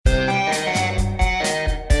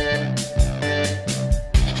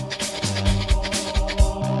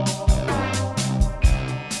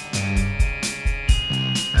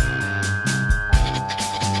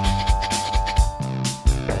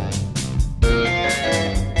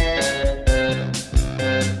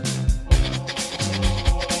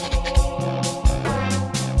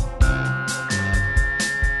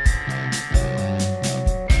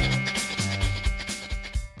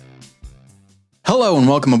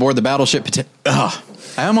welcome aboard the Battleship I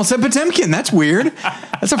almost said Potemkin. That's weird.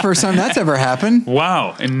 That's the first time that's ever happened.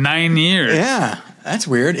 Wow, in 9 years. Yeah, that's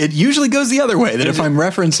weird. It usually goes the other way. That if I'm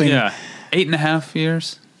referencing... Yeah, 8.5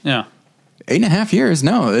 years. Yeah. 8.5 years?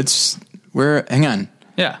 No, hang on.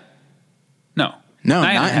 Yeah. No,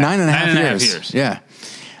 nine and a half years. Yeah.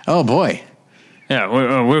 Oh, boy. Yeah,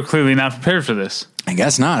 we're clearly not prepared for this. I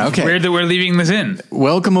guess not. Okay. It's weird that we're leaving this in.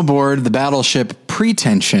 Welcome aboard the Battleship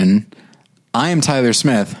Pretension. I am Tyler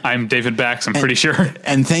Smith. I'm David Bax, I'm pretty sure.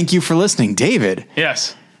 And thank you for listening, David.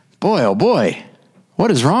 Yes. Boy, oh boy.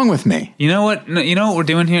 What is wrong with me? You know what? You know what we're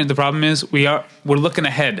doing here? The problem is we're looking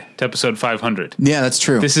ahead to episode 500. Yeah, that's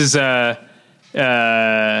true. This is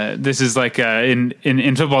like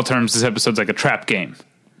in football terms, this episode's like a trap game.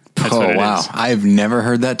 That's what it is. I've never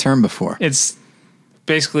heard that term before. It's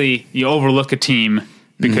basically you overlook a team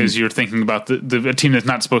because you're thinking about the team that's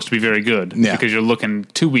not supposed to be very good. Yeah. Because you're looking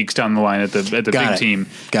 2 weeks down the line at the big team.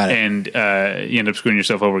 Got it. And you end up screwing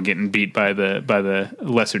yourself over, getting beat by the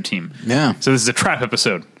lesser team. Yeah. So this is a trap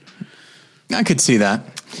episode. I could see that.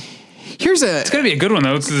 It's going to be a good one,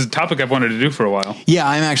 though. This is a topic I've wanted to do for a while. Yeah,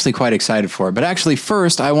 I'm actually quite excited for it. But actually,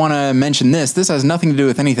 first, I want to mention this. This has nothing to do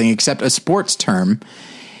with anything except a sports term.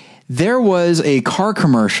 There was a car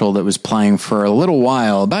commercial that was playing for a little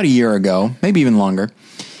while, about a year ago, maybe even longer.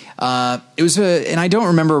 It was and I don't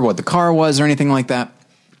remember what the car was or anything like that.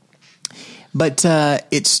 But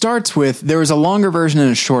it starts with, there was a longer version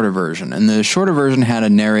and a shorter version. And the shorter version had a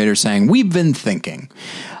narrator saying, "We've been thinking.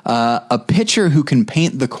 A pitcher who can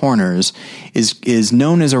paint the corners is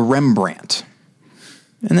known as a Rembrandt."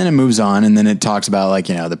 And then it moves on, and then it talks about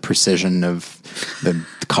the precision of the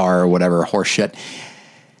car or whatever horse shit.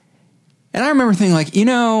 And I remember thinking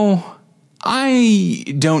I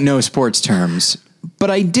don't know sports terms, but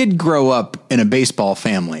I did grow up in a baseball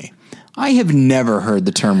family. I have never heard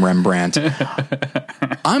the term Rembrandt.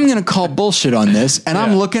 I'm going to call bullshit on this, and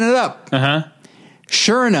I'm looking it up. Uh-huh.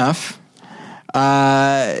 Sure enough,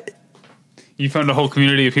 you found a whole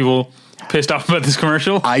community of people pissed off about this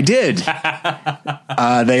commercial? I did.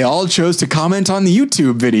 They all chose to comment on the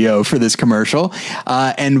YouTube video for this commercial.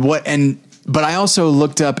 But I also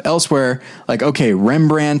looked up elsewhere,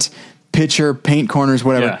 Rembrandt, pitcher, paint corners,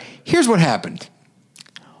 whatever. Yeah. Here's what happened.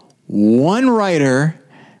 One writer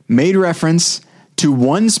made reference to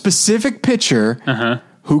one specific pitcher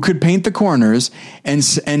who could paint the corners and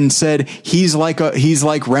said he's like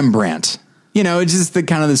Rembrandt. It's just the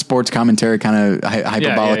kind of the sports commentary, kind of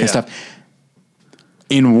hyperbolic and stuff.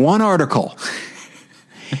 In one article.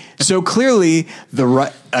 So clearly,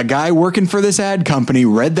 a guy working for this ad company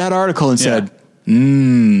read that article and said,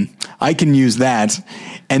 I can use that.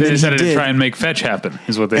 And they then decided to try and make fetch happen,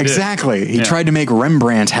 is what they did. Exactly. He tried to make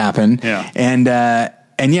Rembrandt happen. Yeah.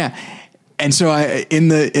 And so in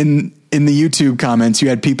the YouTube comments, you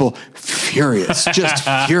had people furious, just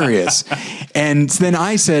furious. And then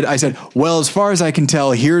I said, well, as far as I can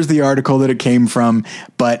tell, here's the article that it came from,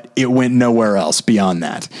 but it went nowhere else beyond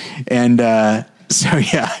that. And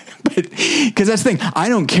because that's the thing, I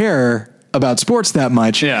don't care about sports that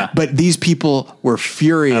much, but these people were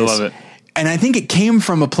furious. I love it. And I think it came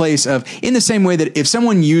from a place of, in the same way that if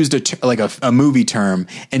someone used a movie term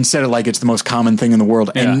and said it it's the most common thing in the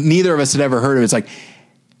world, and neither of us had ever heard of it, it's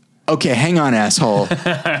okay, hang on, asshole,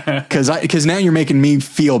 because now you're making me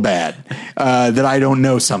feel bad that I don't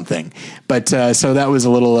know something. But so that was a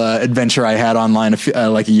little adventure I had online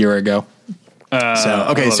a year ago.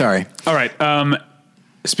 Sorry. All right.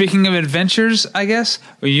 Speaking of adventures, I guess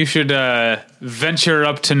you should venture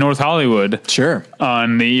up to North Hollywood. Sure.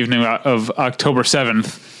 On the evening of October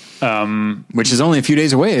 7th. Which is only a few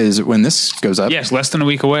days away is when this goes up. Yes, less than a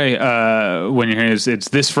week away when you're here. It's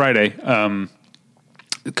this Friday.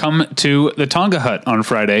 Come to the Tonga Hut on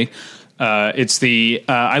Friday. It's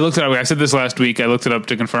I looked it up. I said this last week. I looked it up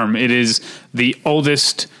to confirm. It is the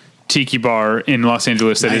oldest tiki bar in Los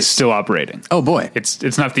Angeles that is still operating. Oh boy.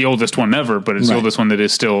 It's not the oldest one ever, but it's the oldest one that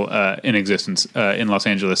is still in existence in Los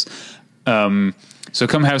Angeles. So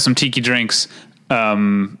come have some tiki drinks.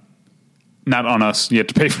 Not on us. You have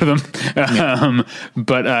to pay for them.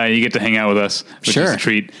 But you get to hang out with us, which is a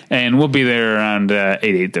treat. And we'll be there around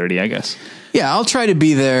 8:30, I guess. Yeah, I'll try to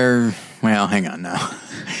be there. Well, hang on now.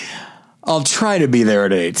 I'll try to be there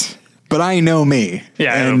at 8, but I know me.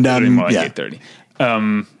 Yeah, and it'll be more like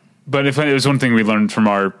 8:30. But if it was one thing we learned from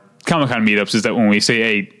our Comic-Con meetups is that when we say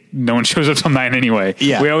 8, no one shows up till 9 anyway.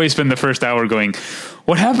 Yeah. We always spend the first hour going,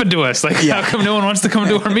 what happened to us? How come no one wants to come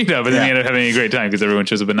to our meetup? And then we end up having a great time because everyone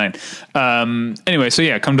shows up at 9. Anyway,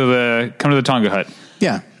 so come to the Tonga Hut.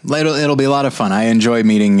 Yeah, it'll be a lot of fun. I enjoy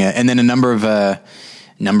meeting, and then a number of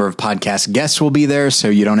Number of podcast guests will be there, so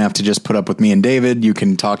you don't have to just put up with me and David. You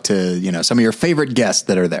can talk to, some of your favorite guests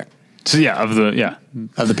that are there. So of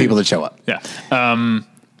the people that show up. Yeah.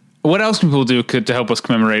 What else can people do to help us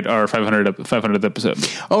commemorate our 500th episode?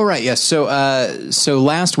 Oh, right. Yes. So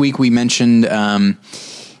last week we mentioned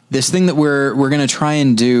this thing that we're going to try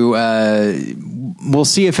and do. We'll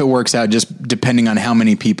see if it works out, just depending on how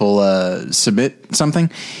many people submit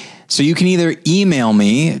something. So you can either email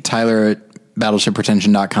me,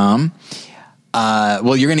 Tyler@battleshippretension.com.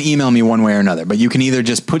 Well, you're going to email me one way or another, but you can either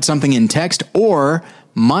just put something in text, or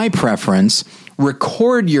my preference,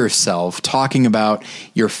 record yourself talking about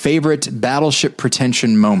your favorite Battleship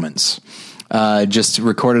Pretension moments. Just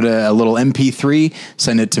recorded a little MP3,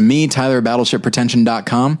 send it to me,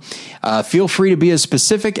 Tyler@battleshippretension.com. Feel free to be as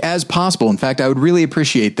specific as possible. In fact, I would really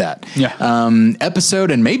appreciate that. Yeah.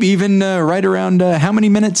 Episode, and maybe even right around how many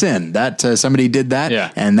minutes in that somebody did that.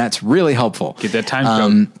 Yeah. And that's really helpful. Get that time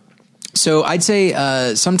code. So I'd say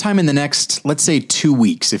sometime in the next, let's say 2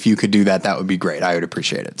 weeks, if you could do that, that would be great. I would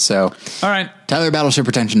appreciate it. So, all right,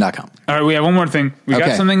 Tyler@battleshippretension.com. All right, we have one more thing. We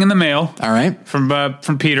got something in the mail. All right, from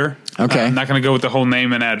Peter. Okay, I'm not going to go with the whole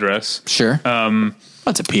name and address. Sure.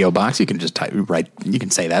 It's a PO box. You can just write. You can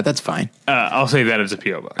say that. That's fine. I'll say that as a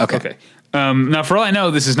PO box. Okay. Now, for all I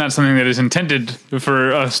know, this is not something that is intended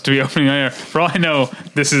for us to be opening on air. For all I know,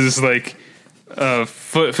 this is like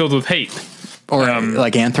filled with hate. Or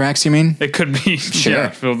like anthrax, you mean? It could be, sure.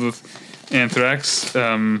 Filled with anthrax,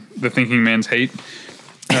 the thinking man's hate.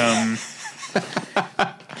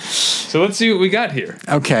 So let's see what we got here.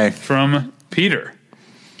 Okay. From Peter.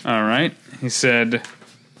 All right. He said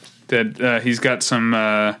that he's got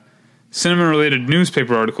some cinema-related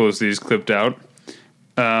newspaper articles that he's clipped out.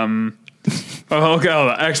 I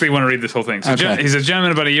actually want to read this whole thing. So okay. He says,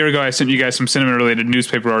 gentlemen, about a year ago, I sent you guys some cinema-related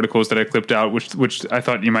newspaper articles that I clipped out, which I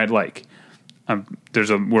thought you might like. There's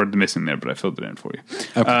a word missing there, but I filled it in for you.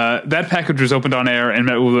 Okay. That package was opened on air and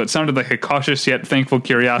met with what sounded like a cautious yet thankful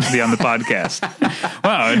curiosity on the podcast.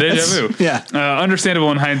 Wow, deja vu. Yeah. Understandable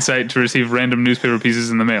in hindsight to receive random newspaper pieces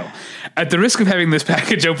in the mail. At the risk of having this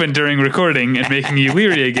package open during recording and making you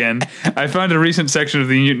leery again, I found a recent section of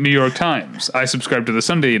the New York Times. I subscribe to the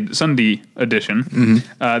Sunday edition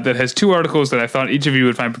that has 2 articles that I thought each of you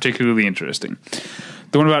would find particularly interesting.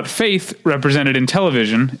 The one about faith represented in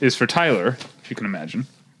television is for Tyler, if you can imagine.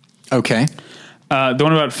 Okay. The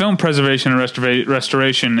one about film preservation and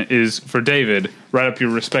restoration is for David, right up your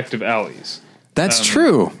respective alleys. That's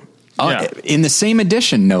true. Yeah. In the same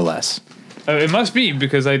edition, no less. It must be,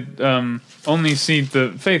 because I only see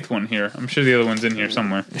the faith one here. I'm sure the other one's in here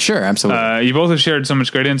somewhere. Sure, absolutely. You both have shared so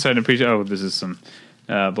much great insight and appreciate. Oh, this is some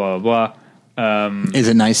blah, blah, blah. Is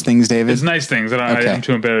it nice things, David? It's nice things. I'm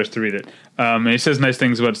too embarrassed to read it. And he says nice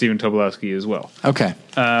things about Stephen Tobolowsky as well. Okay.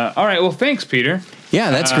 All right. Well, thanks, Peter. Yeah,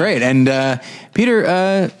 that's great. And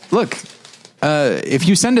Peter, look, if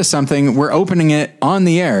you send us something, we're opening it on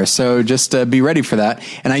the air. So just be ready for that.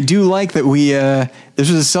 And I do like that this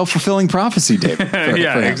was a self-fulfilling prophecy, David.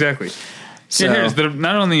 Yeah, exactly. So,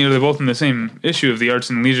 not only are they both in the same issue of the Arts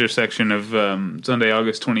and Leisure section of Sunday,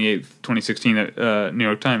 August 28th, 2016 at New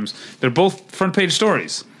York Times, they're both front page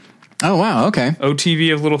stories. Oh, wow. Okay.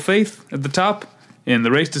 OTV of Little Faith at the top, and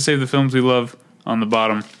the race to save the films we love on the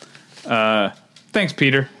bottom. Thanks,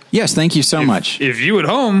 Peter. Yes, thank you so much. If you at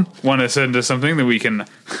home want to send us something that we can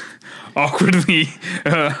awkwardly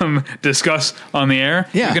discuss on the air,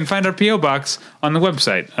 you can find our P.O. box on the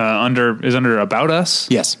website under About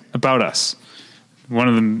Us. Yes. About Us. One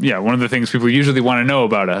of the things people usually want to know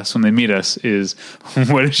about us when they meet us is,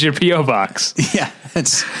 what is your P.O. box? Yeah,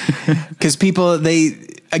 it's because people,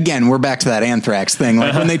 again, we're back to that anthrax thing.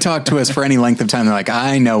 Like when they talk to us for any length of time, they're like,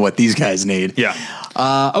 I know what these guys need. Yeah.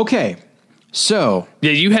 Okay. So.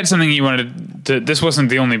 Yeah, you had something you wanted to, this wasn't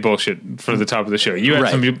the only bullshit for the top of the show. You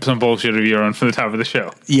had some bullshit of your own for the top of the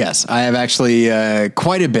show. Yes, I have actually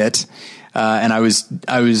quite a bit. And I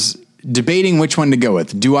was debating which one to go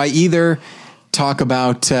with. Do I either talk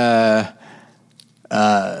about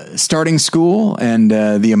starting school and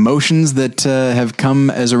the emotions that have come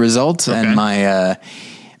as a result, and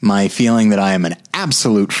my feeling that I am an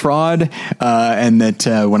absolute fraud, and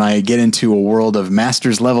that when I get into a world of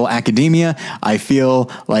master's level academia, I feel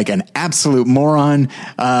like an absolute moron.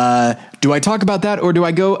 Do I talk about that, or do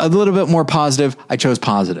I go a little bit more positive? I chose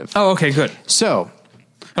positive. Oh, okay, good. So.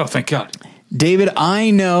 Oh, thank God. David,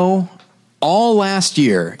 I know all last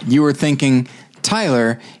year you were thinking,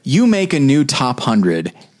 Tyler, you make a new top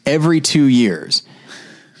 100 every 2 years.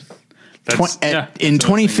 In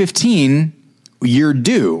 2015, you're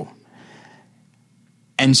due.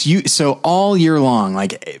 And so all year long,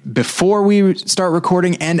 like before we start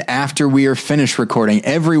recording and after we are finished recording,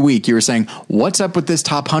 every week you were saying, what's up with this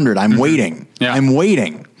top 100? I'm waiting. Yeah. I'm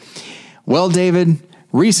waiting. Well, David,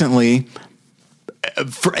 recently,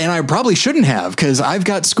 and I probably shouldn't have, because I've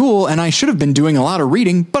got school and I should have been doing a lot of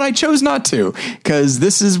reading, but I chose not to, because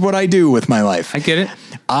this is what I do with my life. I get it.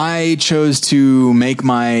 I chose to make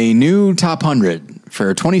my new top 100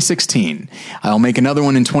 for 2016. I'll make another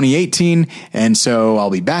one in 2018, and so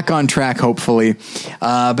I'll be back on track, hopefully.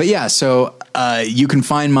 But yeah, so you can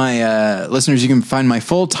find my listeners, you can find my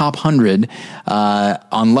full top 100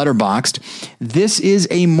 on Letterboxd. This is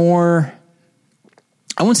a more,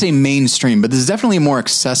 I won't say mainstream, but this is definitely a more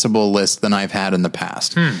accessible list than I've had in the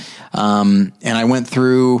past. And I went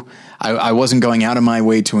through, I wasn't going out of my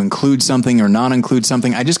way to include something or not include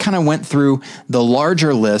something. I just kind of went through the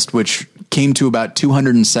larger list, which came to about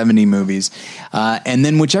 270 movies. And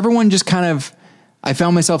then whichever one just kind of, I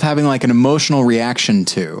found myself having like an emotional reaction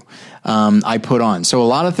to, I put on. So a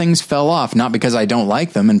lot of things fell off, not because I don't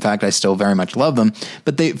like them. In fact, I still very much love them,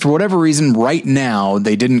 but they, for whatever reason, right now,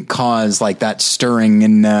 they didn't cause like that stirring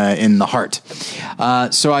in the heart.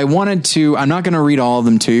 So I wanted to, I'm not going to read all of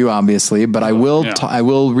them to you, obviously, but I will, I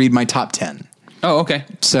will read my top 10. Oh, okay.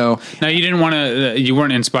 So now you didn't want to, you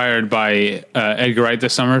weren't inspired by Edgar Wright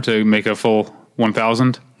this summer to make a full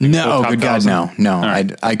 1,000? No, good God, no.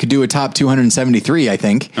 Right. I could do a top 273, I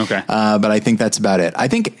think. Okay. But I think that's about it. I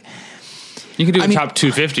think you could do a top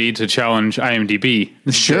 250 to challenge IMDb.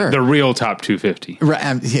 Sure. The real top 250.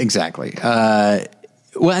 Right, exactly.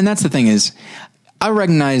 Well, and that's the thing is, I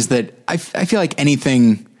recognize that I feel like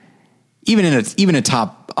anything, even a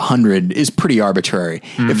top 100 is pretty arbitrary.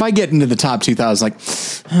 If I get into the top 2,000, like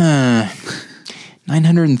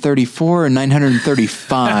 934 and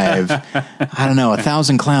 935, I don't know.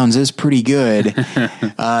 1,000 Clowns is pretty good.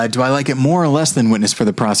 Do I like it more or less than Witness for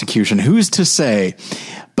the Prosecution? Who's to say?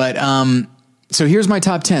 But so here's my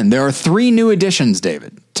top 10. There are 3 new additions,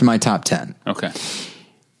 David, to my top 10. Okay.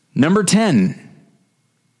 Number 10,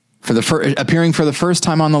 appearing for the first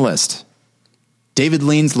time on the list, David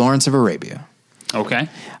Lean's Lawrence of Arabia. Okay.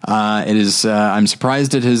 It is. I'm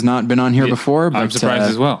surprised it has not been on here before. But, I'm surprised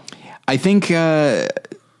as well. I think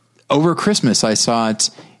over Christmas I saw it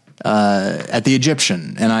at the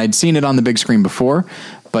Egyptian, and I'd seen it on the big screen before.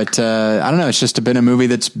 But I don't know. It's just been a movie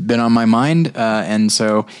that's been on my mind, and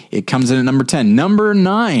so it comes in at number 10. Number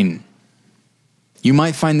 9. You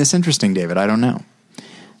might find this interesting, David. I don't know.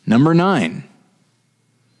 Number 9.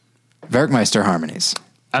 Werkmeister Harmonies.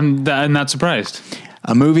 I'm not surprised.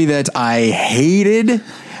 A movie that I hated,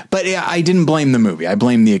 but I didn't blame the movie. I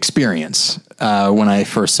blamed the experience when I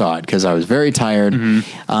first saw it, because I was very tired, and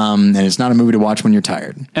it's not a movie to watch when you're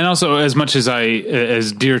tired. And also, as much as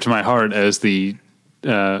as dear to my heart as the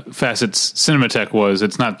Facets Cinematheque was,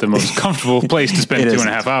 it's not the most comfortable place to spend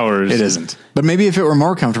 2.5 hours. It isn't. But maybe if it were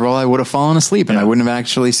more comfortable, I would have fallen asleep and I wouldn't have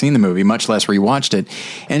actually seen the movie, much less rewatched it.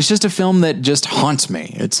 And it's just a film that just haunts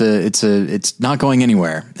me. It's not going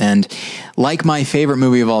anywhere. And like my favorite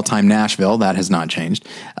movie of all time, Nashville, that has not changed.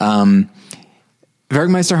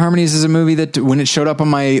 Werkmeister Harmonies is a movie that when it showed up on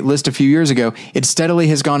my list a few years ago, it steadily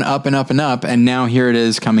has gone up and up and up, and now here it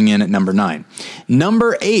is coming in at number 9.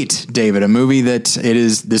 Number 8, David, a movie that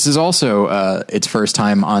this is also its first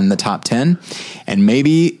time on the top 10, and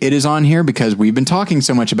maybe it is on here because we've been talking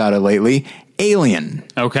so much about it lately, Alien.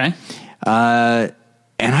 Okay. And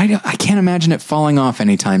I can't imagine it falling off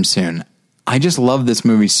anytime soon. I just love this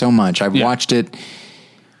movie so much. I've watched it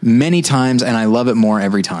many times, and I love it more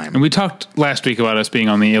every time. And we talked last week about us being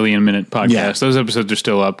on the Alien Minute podcast. Yeah. Those episodes are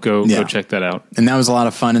still up. Go check that out. And that was a lot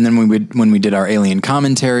of fun. And then when we did our Alien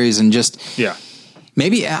commentaries and just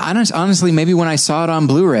maybe honestly, maybe when I saw it on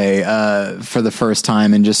Blu-ray for the first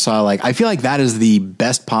time and just saw I feel like that is the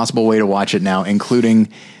best possible way to watch it now, including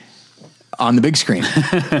on the big screen.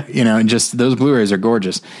 And just those Blu-rays are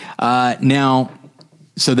gorgeous. Now,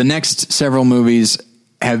 so the next several movies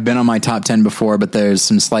have been on my top 10 before, but there's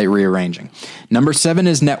some slight rearranging. Number 7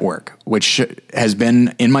 is Network, which has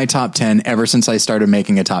been in my top 10 ever since I started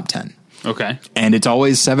making a top 10. Okay. And it's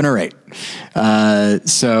always 7 or 8.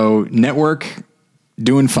 So Network,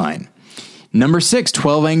 doing fine. Number 6,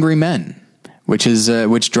 12 Angry Men,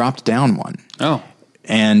 which dropped down one. Oh.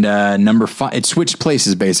 And number 5, it switched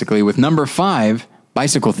places basically with number 5,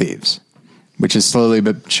 Bicycle Thieves, which has slowly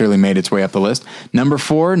but surely made its way up the list. Number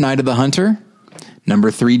 4, Night of the Hunter.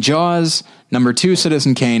 Number 3, Jaws. Number 2,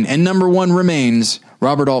 Citizen Kane. And number 1 remains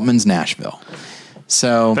Robert Altman's Nashville.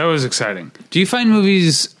 So that was exciting. Do you find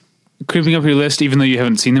movies creeping up your list even though you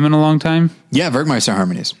haven't seen them in a long time? Yeah, Werkmeister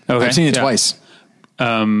Harmonies. Okay. I've seen it twice.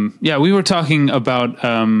 We were talking about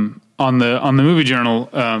on on the movie journal,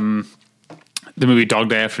 the movie Dog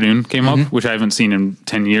Day Afternoon came up, which I haven't seen in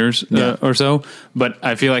 10 years or so. But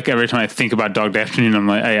I feel like every time I think about Dog Day Afternoon, I'm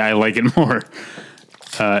like, I like it more.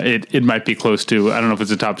 It might be close to, I don't know if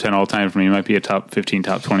it's a top 10 all time for me. It might be a top 15,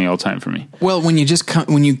 top 20 all time for me. Well, when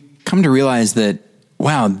you come to realize that,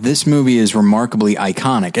 wow, this movie is remarkably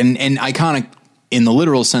iconic, and iconic in the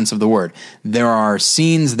literal sense of the word. There are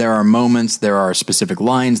scenes, there are moments, there are specific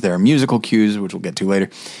lines, there are musical cues, which we'll get to later,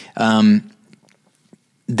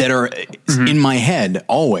 that are in my head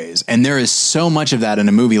always. And there is so much of that in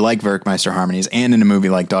a movie like Werckmeister Harmonies and in a movie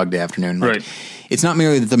like Dog Day Afternoon. Like, it's not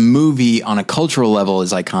merely that the movie on a cultural level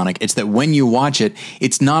is iconic. It's that when you watch it,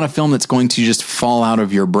 it's not a film that's going to just fall out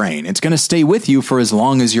of your brain. It's going to stay with you for as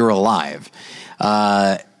long as you're alive.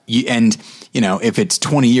 If it's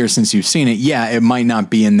 20 years since you've seen it, it might not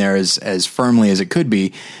be in there as firmly as it could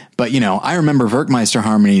be. But, I remember Werckmeister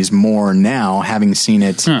Harmonies more now, having seen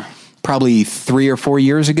it probably 3 or 4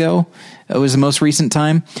 years ago. It was the most recent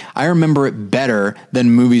time. I remember it better than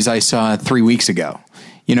movies I saw 3 weeks ago.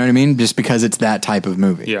 You know what I mean? Just because it's that type of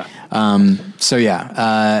movie. Yeah. And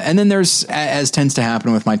then there's, as tends to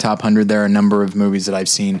happen with my top 100, there are a number of movies that I've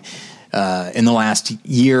seen in the last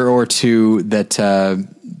year or two that are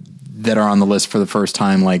on the list for the first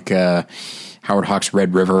time, like Howard Hawks'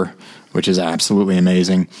 Red River, which is absolutely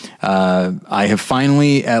amazing. I have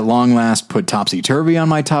finally, at long last, put Topsy Turvy on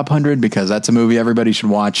my top 100 because that's a movie everybody should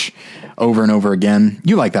watch over and over again.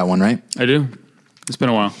 You like that one, right? I do. It's been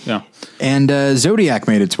a while, yeah. And Zodiac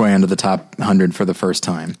made its way into the top 100 for the first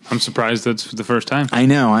time. I'm surprised that's the first time. I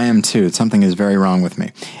know, I am too. Something is very wrong with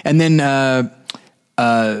me. And then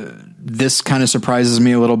this kind of surprises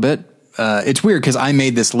me a little bit. It's weird because I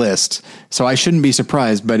made this list, so I shouldn't be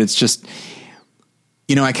surprised, but it's just,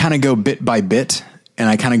 I kind of go bit by bit, and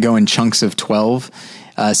I kind of go in chunks of 12,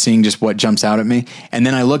 seeing just what jumps out at me. And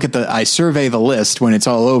then I survey the list when it's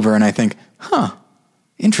all over, and I think,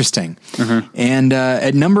 interesting. And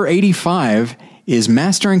at number 85 is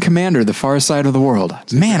Master and Commander, The Far Side of the World.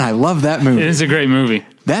 Man, I love that movie. It is a great movie.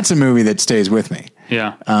 That's a movie that stays with me.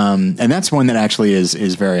 Yeah. And that's one that actually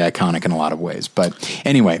is very iconic in a lot of ways. But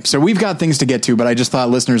anyway, so we've got things to get to, but I just thought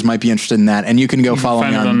listeners might be interested in that. And you can go follow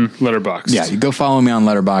me on Letterboxd. Yeah, you go follow me on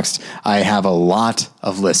Letterboxd. I have a lot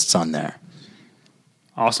of lists on there.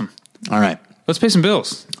 Awesome. All right. Let's pay some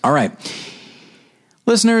bills. All right.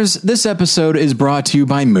 Listeners, this episode is brought to you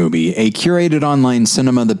by Mubi, a curated online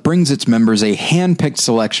cinema that brings its members a hand-picked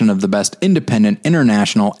selection of the best independent,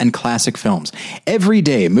 international, and classic films. Every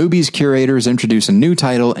day, Mubi's curators introduce a new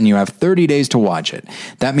title, and you have 30 days to watch it.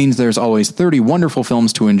 That means there's always 30 wonderful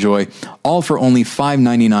films to enjoy, all for only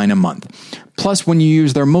 $5.99 a month. Plus, when you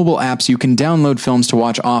use their mobile apps, you can download films to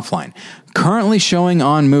watch offline. Currently showing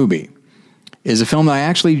on Mubi is a film that I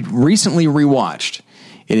actually recently rewatched.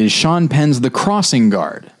 It is Sean Penn's The Crossing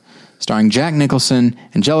Guard, starring Jack Nicholson,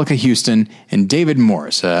 Angelica Houston, and David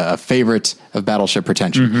Morse, a favorite of Battleship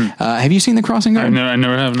Pretension. Have you seen The Crossing Guard? I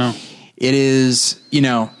never have, no. It is,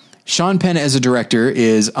 Sean Penn as a director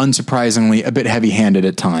is unsurprisingly a bit heavy-handed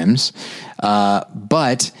at times,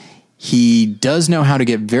 but he does know how to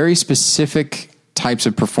get very specific types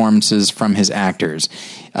of performances from his actors,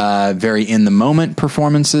 very in-the-moment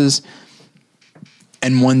performances,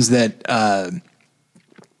 and ones that...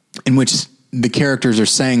 in which the characters are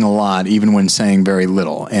saying a lot, even when saying very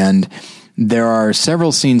little. And there are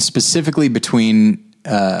several scenes specifically between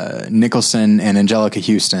Nicholson and Angelica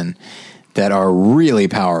Houston that are really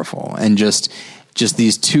powerful. And just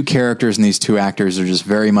these two characters and these two actors are just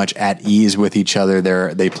very much at ease with each other.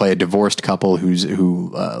 They play a divorced couple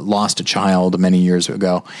who lost a child many years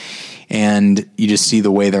ago. And you just see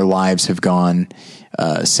the way their lives have gone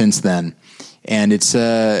since then. And it's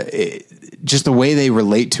just the way they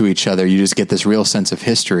relate to each other. You just get this real sense of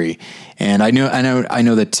history. And I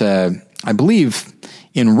know that I believe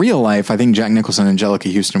in real life, I think Jack Nicholson and Angelica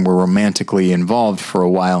Houston were romantically involved for a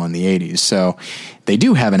while in the 80s. So they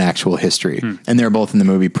do have an actual history. And they're both in the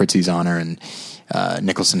movie Prizzi's Honor. And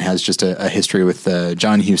Nicholson has just a history with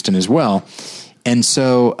John Huston as well. And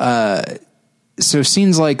so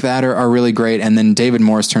scenes like that are really great. And then David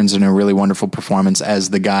Morse turns in a really wonderful performance as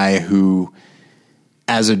the guy who...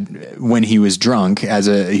 when he was drunk,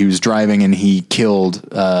 he was driving and he killed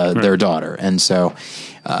their daughter, and so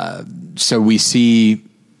we see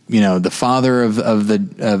the father of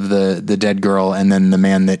the dead girl, and then the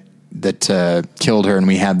man that killed her, and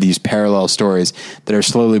we have these parallel stories that are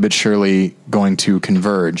slowly but surely going to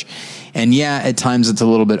converge. And at times it's a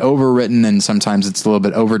little bit overwritten, and sometimes it's a little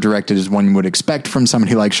bit over-directed, as one would expect from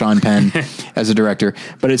somebody like Sean Penn as a director.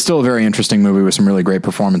 But it's still a very interesting movie with some really great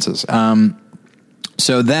performances.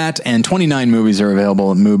 So that and 29 movies are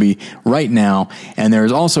available at Mubi right now. And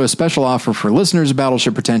there's also a special offer for listeners of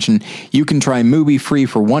Battleship Pretension. You can try Mubi free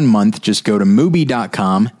for 1 month. Just go to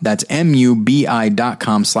Mubi.com. That's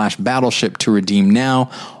MUBI.com/Battleship to redeem now.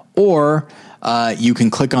 Or you can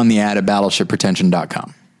click on the ad at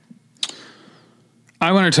BattleshipPretension.com.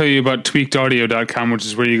 I want to tell you about tweakedaudio.com, which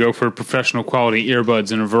is where you go for professional quality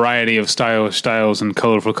earbuds in a variety of stylish styles and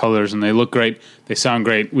colorful colors. And they look great. They sound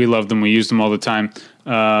great. We love them. We use them all the time.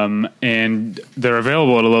 And they're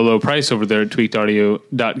available at a low, low price over there at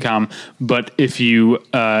tweakedaudio.com. But if you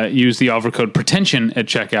use the offer code pretension at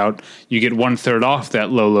checkout, you get 1/3 off that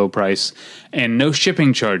low, low price and no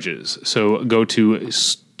shipping charges. So go to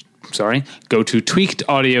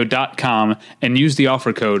tweakedaudio.com and use the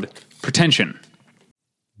offer code pretension.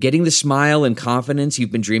 Getting the smile and confidence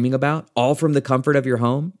you've been dreaming about, all from the comfort of your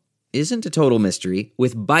home, isn't a total mystery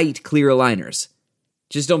with Byte clear aligners.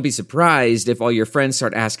 Just don't be surprised if all your friends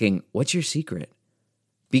start asking, "What's your secret?"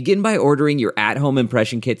 Begin by ordering your at-home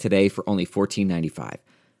impression kit today for only $14.95.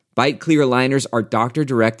 Byte clear aligners are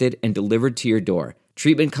doctor-directed and delivered to your door.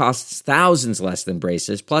 Treatment costs thousands less than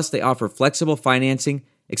braces, plus they offer flexible financing,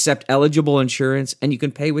 accept eligible insurance, and you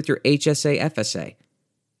can pay with your HSA FSA.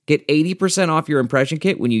 Get 80% off your impression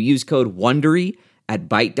kit when you use code WONDERY at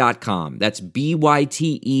Byte.com. That's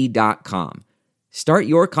BYTE.com. Start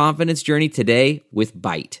your confidence journey today with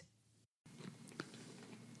Byte.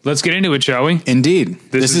 Let's get into it, shall we? Indeed.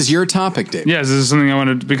 This is your topic, Dave. Yes, this is something I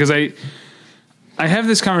wanted, because I have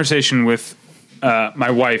this conversation with my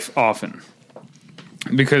wife often.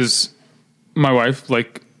 Because my wife,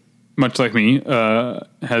 much like me,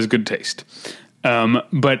 has good taste.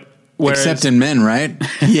 But except in men, right?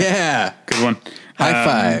 Yeah. Good one. High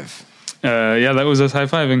five. Yeah, that was us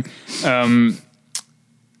high-fiving.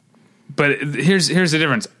 But here's the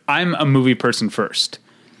difference. I'm a movie person first.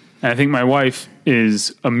 And I think my wife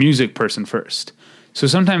is a music person first. So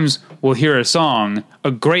sometimes we'll hear a song, a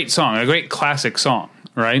great classic song,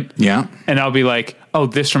 right? Yeah. And I'll be like, "Oh,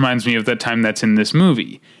 this reminds me of that time that's in this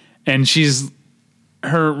movie." And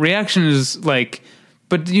her reaction is like,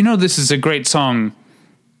 "But this is a great song.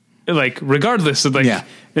 Regardless of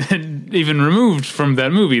even removed from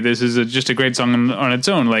that movie, this is just a great song on its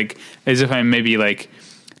own." As if I'm maybe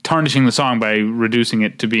tarnishing the song by reducing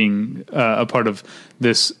it to being a part of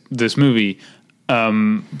this movie.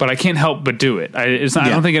 But I can't help but do it. I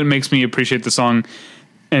don't think it makes me appreciate the song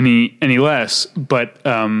any less. But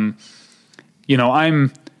I'm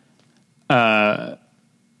a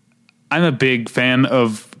big fan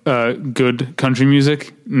of good country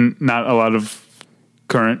music. Not a lot of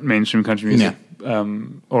current mainstream country music,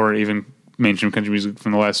 or even mainstream country music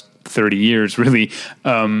from the last 30 years, really.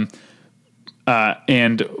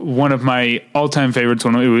 And one of my all-time favorites,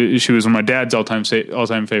 she was one of my dad's all-time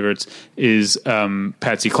favorites, is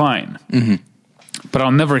Patsy Cline. Mm-hmm. But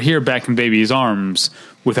I'll never hear "Back in Baby's Arms"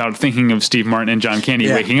 without thinking of Steve Martin and John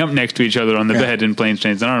Candy waking up next to each other on the bed in Planes,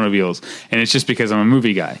 Trains, and Automobiles. And it's just because I'm a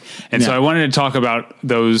movie guy. And so I wanted to talk about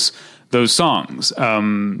those songs,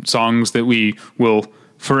 songs that we will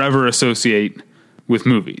forever associate with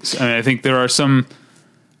movies. I mean, I think there are some.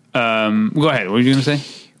 Go ahead. What were you going to say?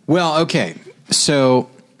 Well, okay. So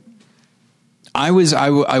I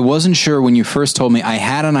wasn't sure when you first told me. I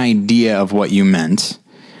had an idea of what you meant,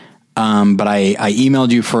 but I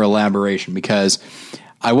emailed you for elaboration because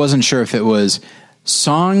I wasn't sure if it was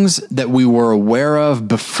songs that we were aware of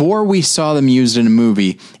before we saw them used in a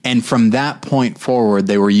movie, and from that point forward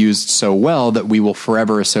they were used so well that we will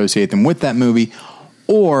forever associate them with that movie,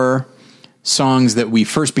 or songs that we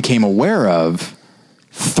first became aware of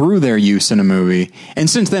through their use in a movie, and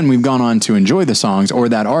since then we've gone on to enjoy the songs or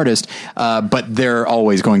that artist, but they're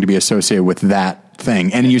always going to be associated with that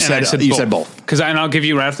thing. And you said both. Because I'll give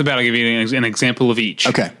you right off the bat, I'll give you an example of each.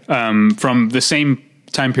 Okay. From the same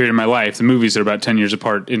time period in my life. The movies are about 10 years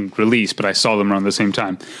apart in release, but I saw them around the same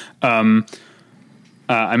time.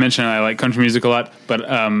 I mentioned I like country music a lot, but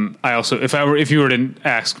I also, if you were to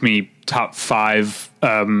ask me top 5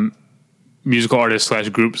 musical artists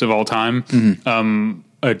 / groups of all time,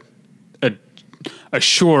 a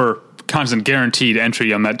sure, constant, guaranteed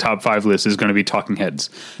entry on that top 5 list is going to be Talking Heads.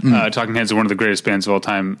 Talking Heads are one of the greatest bands of all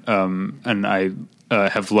time, and I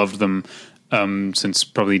have loved them since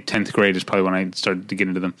probably 10th grade is probably when I started to get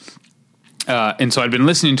into them. And so I'd been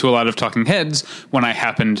listening to a lot of Talking Heads when I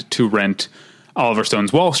happened to rent Oliver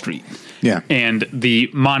Stone's Wall Street. Yeah. And the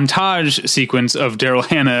montage sequence of Daryl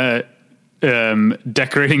Hannah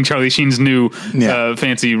decorating Charlie Sheen's new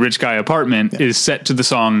fancy rich guy apartment is set to the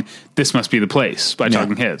song "This Must Be the Place" by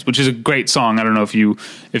Talking Heads, which is a great song. I don't know if you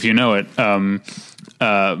know it,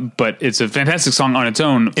 but it's a fantastic song on its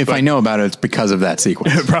own. If I know about it, it's because of that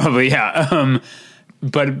sequence. Probably, yeah.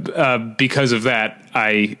 But because of that,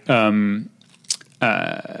 I will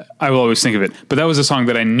always think of it. But that was a song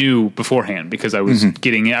that I knew beforehand because I was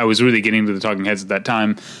really getting to the Talking Heads at that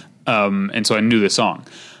time, and so I knew the song.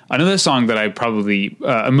 Another song that I probably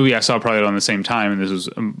a movie I saw probably around the same time, and this was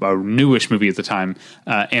a newish movie at the time,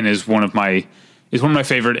 and is one of my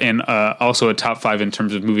favorite, and also a top 5 in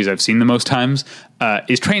terms of movies I've seen the most times,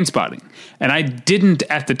 is Trainspotting. And I didn't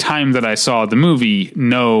at the time that I saw the movie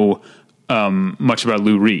know much about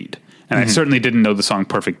Lou Reed, and I certainly didn't know the song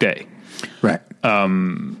 "Perfect Day," right?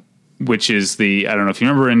 Which is I don't know if you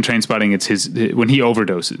remember in Trainspotting, it's his when he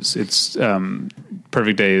overdoses. It's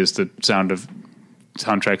 "Perfect Day" is the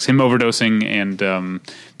soundtracks him overdosing and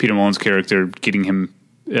Peter Mullen's character getting him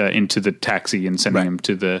into the taxi and sending him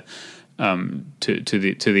to the to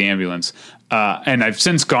the ambulance. And I've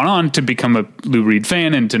since gone on to become a Lou Reed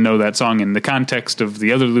fan and to know that song in the context of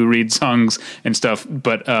the other Lou Reed songs and stuff.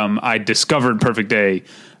 But I discovered "Perfect Day"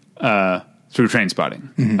 through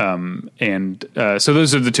Trainspotting. And so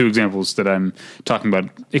those are the two examples that I'm talking about.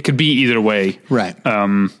 It could be either way. Right.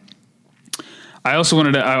 I also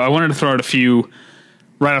wanted to throw out a few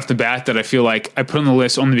right off the bat that I feel like I put on the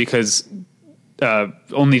list only because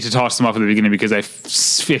only to toss them off at the beginning because I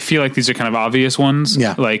feel like these are kind of obvious ones.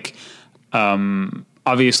 Yeah. Like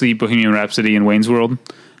obviously Bohemian Rhapsody and Wayne's World.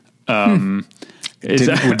 Didn't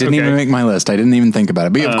even make my list. I didn't even think about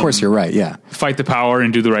it. But of course you're right. Yeah. Fight the Power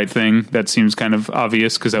and Do the Right Thing. That seems kind of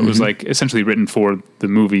obvious because that was like essentially written for the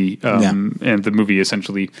movie. And the movie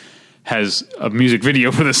essentially has a music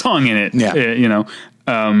video for the song in it. Yeah.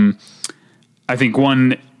 I think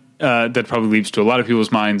one that probably leaps to a lot of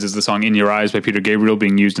people's minds is the song "In Your Eyes" by Peter Gabriel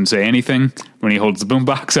being used in "Say Anything" when he holds the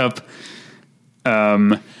boombox up.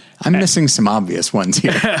 I'm missing some obvious ones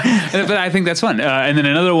here. But I think that's fun. And then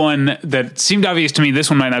another one that seemed obvious to me, this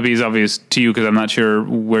one might not be as obvious to you because I'm not sure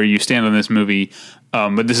where you stand on this movie,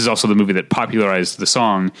 but this is also the movie that popularized the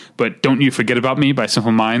song, but "Don't You Forget About Me" by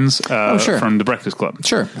Simple Minds from The Breakfast Club.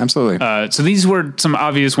 Sure, absolutely. So these were some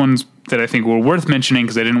obvious ones that I think were worth mentioning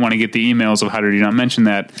because I didn't want to get the emails of how did you not mention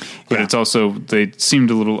that, but it's also, they seemed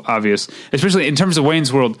a little obvious, especially in terms of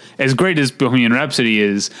Wayne's World. As great as Bohemian Rhapsody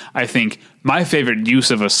is, I think my favorite use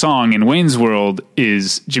of a song in Wayne's World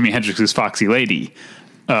is Jimi Hendrix's "Foxy Lady,"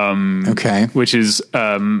 which is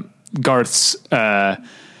Garth's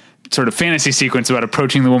sort of fantasy sequence about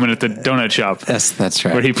approaching the woman at the donut shop. That's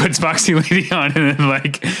right. Where he puts "Foxy Lady" on and then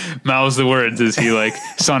like mouths the words as he like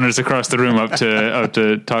saunters across the room up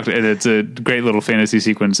to talk to. And it's a great little fantasy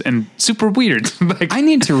sequence and super weird. Like, I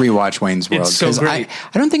need to rewatch Wayne's World. It's so great.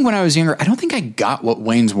 I don't think when I was younger, I don't think I got what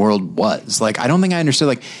Wayne's World was. Like, I don't think I understood.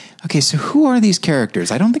 Like, okay, so who are these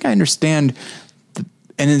characters? I don't think I understand.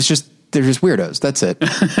 And it's just. They're just weirdos. That's it.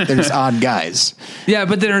 They're just odd guys. Yeah,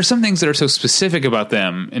 but there are some things that are so specific about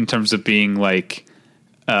them in terms of being like,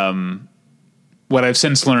 what I've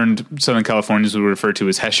since learned Southern Californians would refer to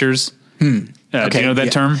as Heshers. Do you know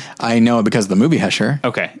that term? I know it because of the movie Hesher.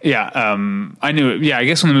 Okay. Yeah. I knew it. Yeah. I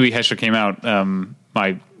guess when the movie Hesher came out,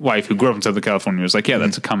 my wife who grew up in Southern California was like, yeah,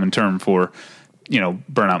 that's a common term for,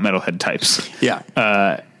 burnout metalhead types. Yeah.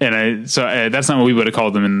 So that's not what we would have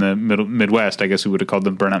called them in the Midwest. I guess we would have called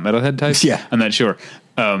them burnout metalhead types. Yeah. I'm not sure.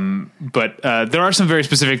 But there are some very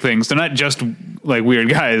specific things. They're not just like weird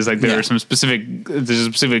guys. Like there's a specific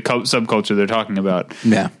subculture they're talking about.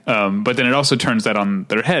 Yeah. But then it also turns that on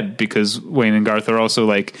their head because Wayne and Garth are also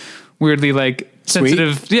like weirdly like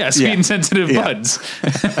sensitive. Sweet? Yeah. Sweet and sensitive buds.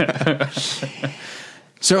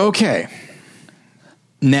 So, okay.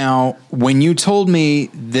 Now, when you told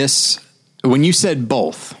me this, when you said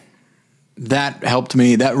both, that helped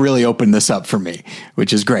me. That really opened this up for me,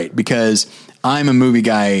 which is great because I'm a movie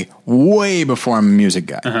guy way before I'm a music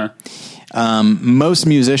guy. Most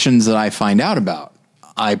musicians that I find out about,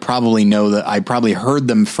 I probably know that I probably heard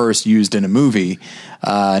them first used in a movie.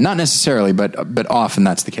 Not necessarily, but often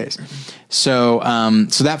that's the case. So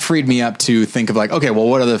that freed me up to think of like, okay, well,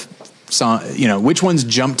 what are the which ones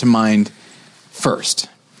jump to mind first?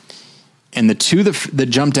 And the two that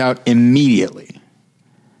jumped out immediately,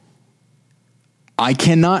 I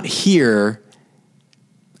cannot hear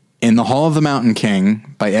 "In the Hall of the Mountain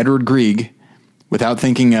King" by Edward Grieg without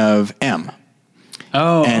thinking of M.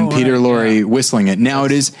 And Peter Lorre whistling it. Now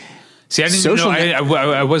it is. See, I didn't know.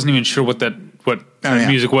 I wasn't even sure what that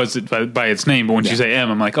music was by its name. But when you say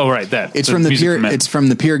M, I'm like, oh right, that it's from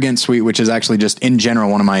the Peer Gynt Suite, which is actually just in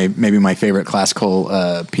general one of my favorite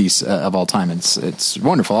classical piece of all time. It's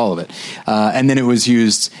wonderful, all of it. And then it was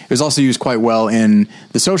also used quite well in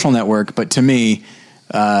The Social Network. But to me,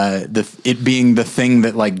 it being the thing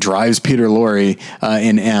that like drives Peter Lorre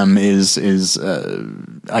in M is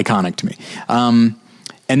iconic to me.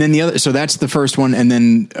 And then the other, so that's the first one, and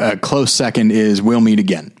then a close second is "We'll Meet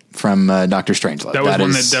Again" from Dr. Strangelove. That was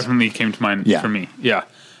one that definitely came to mind for me. Yeah,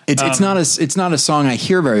 it's not a song I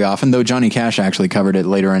hear very often, though Johnny Cash actually covered it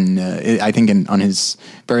later in I think on his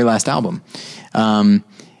very last album,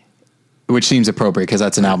 which seems appropriate because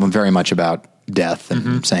that's an album very much about death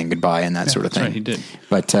and saying goodbye and that sort of thing. Right, he did.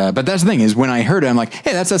 But that's the thing is when I heard it, I'm like,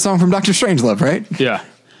 hey, that's that song from Dr. Strangelove, right? Yeah.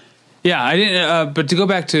 I didn't. But to go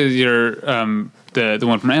back to your the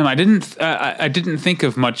one from M, I didn't think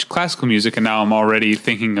of much classical music, and now I'm already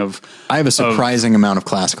thinking of. I have a surprising amount of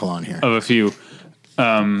classical on here. Of a few.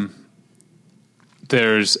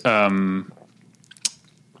 There's. Well,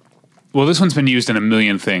 this one's been used in a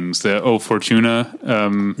million things. The O Fortuna.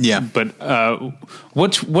 But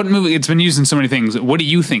what movie? It's been used in so many things. What do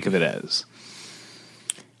you think of it as?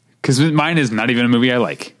 Because mine is not even a movie I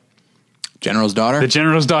like. General's Daughter? The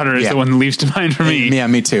General's Daughter is the one that leaps to mind for me. Yeah,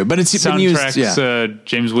 me too. But it's been used,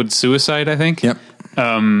 James Wood's Suicide, I think. Yep.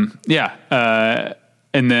 And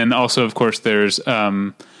then also, of course, there's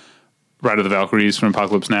Ride of the Valkyries from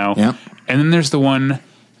Apocalypse Now. Yep. And then there's the one,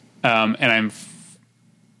 and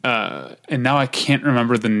now I can't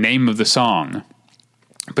remember the name of the song,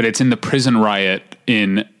 but it's in the prison riot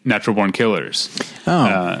in Natural Born Killers. Oh,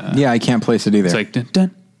 I can't place it either. It's like dun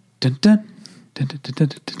dun dun dun.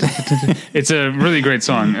 It's a really great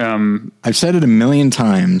song. I've said it a million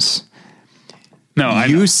times. No,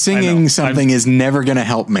 you singing something is never going to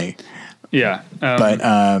help me. Yeah, but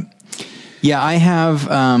I have.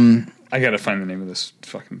 I got to find the name of this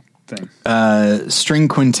fucking thing. String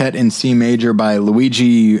Quintet in C major by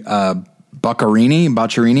Luigi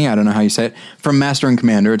Boccherini. I don't know how you say it. From Master and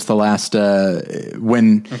Commander. It's the last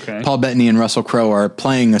when Paul Bettany and Russell Crowe are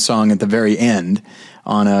playing a song at the very end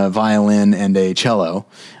on a violin and a cello.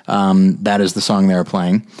 That is the song they're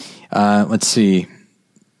playing. Let's see.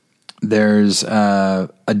 There's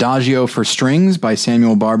Adagio for Strings by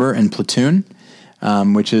Samuel Barber and Platoon,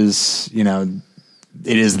 which is, it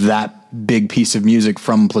is that big piece of music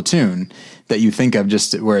from Platoon that you think of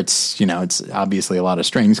just where it's, it's obviously a lot of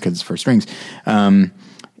strings because it's for strings.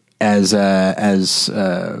 As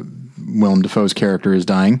Willem Dafoe's character is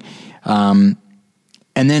dying. And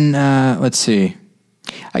then, let's see.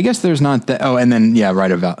 I guess there's not that. Oh, and then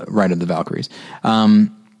Ride of the Valkyries. But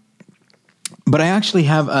I actually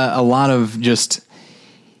have a lot of just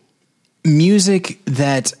music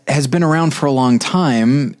that has been around for a long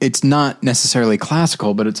time. It's not necessarily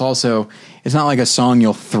classical, but it's not like a song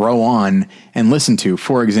you'll throw on and listen to.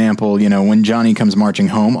 For example, When Johnny Comes Marching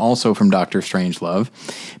Home, also from Dr. Strangelove,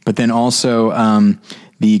 but then also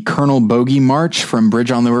the Colonel Bogey March from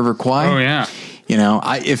Bridge on the River Kwai. Oh yeah.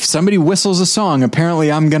 If somebody whistles a song,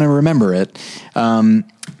 apparently I'm going to remember it. And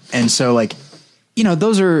so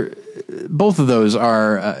both of those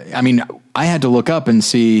are, I had to look up and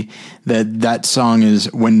see that song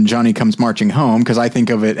is When Johnny Comes Marching Home, because I think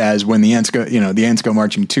of it as when the ants go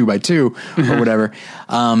marching 2 by 2 or whatever.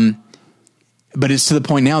 But it's to the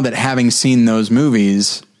point now that having seen those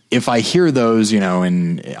movies, if I hear those,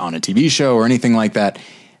 on a TV show or anything like that,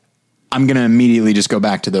 I'm going to immediately just go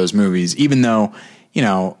back to those movies, even though,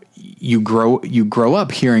 you grow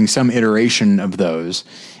up hearing some iteration of those.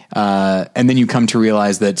 And then you come to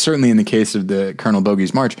realize that certainly in the case of the Colonel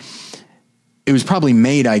Bogey's March, it was probably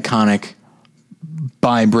made iconic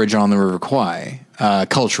by Bridge on the River Kwai,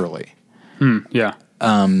 culturally. Yeah.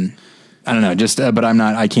 I don't know, but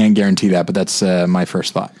I can't guarantee that, but that's my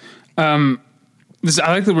first thought. I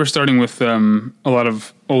like that we're starting with a lot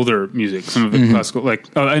of older music, some of it classical,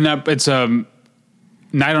 it's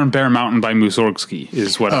Night on Bear Mountain by Mussorgsky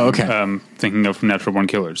is what I'm thinking of from Natural Born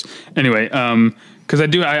Killers. Anyway, because I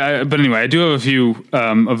do have a few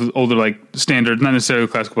of older standards, not necessarily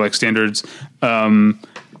classical, standards.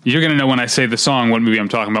 You're gonna know when I say the song what movie I'm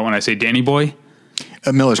talking about when I say Danny Boy.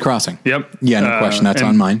 Miller's Crossing. Yep. Yeah, no question. That's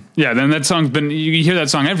on mine. Yeah, then that song's you hear that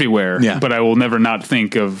song everywhere. Yeah. But I will never not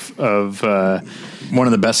think of one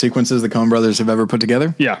of the best sequences the Coen Brothers have ever put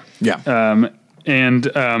together. Yeah. Yeah.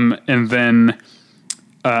 And then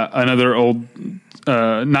another old,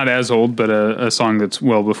 not as old, but a song that's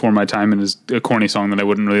well before my time and is a corny song that I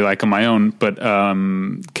wouldn't really like on my own. But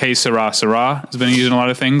Que Sera Sera has been used in a lot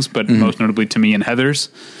of things, but most notably To Me and Heathers.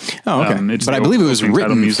 Oh, okay. But I believe it was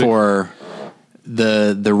written for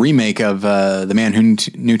the remake of The Man Who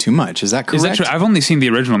Knew Too Much. Is that correct? Is that true? I've only seen the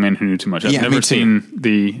original Man Who Knew Too Much. I've never seen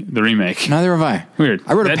the remake. Neither have I. Weird.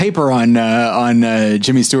 I wrote a paper on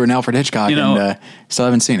Jimmy Stewart and Alfred Hitchcock, and still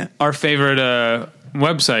haven't seen it. Our favorite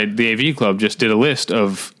website, the AV Club, just did a list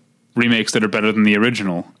of remakes that are better than the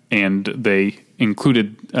original, and they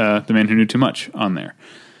included The Man Who Knew Too Much on there.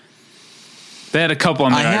 They had a couple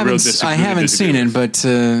on there. I haven't seen it, but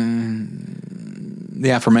the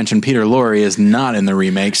aforementioned Peter Lorre is not in the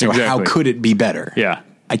remake, so how could it be better? Yeah.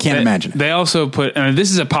 I can't imagine. They also put, and this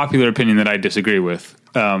is a popular opinion that I disagree with.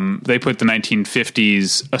 They put the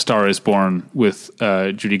 1950s A Star Is Born with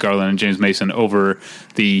Judy Garland and James Mason over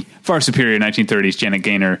the far superior 1930s Janet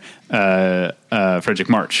Gaynor, Frederick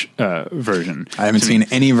March version. I haven't seen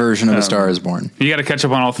any version of A Star Is Born. You got to catch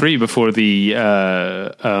up on all three before the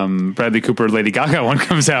Bradley Cooper Lady Gaga one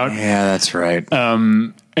comes out. Yeah, that's right.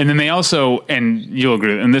 And then they also, and you'll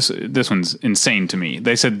agree, and this one's insane to me.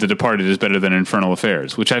 They said The Departed is better than Infernal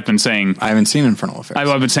Affairs, which I've been saying. I haven't seen Infernal Affairs.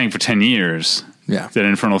 I've been saying for 10 years. Yeah. That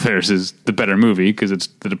Infernal Affairs is the better movie because it's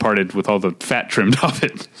The Departed with all the fat trimmed off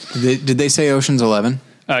it. Did they say Ocean's 11?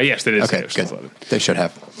 Yes, they did say Ocean's good. 11. They should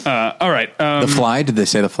have. All right. The Fly? Did they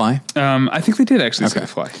say The Fly? I think they did actually say The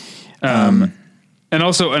Fly. And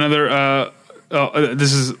also another,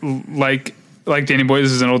 this is like Danny Boy,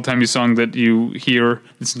 this is an old-timey song that you hear.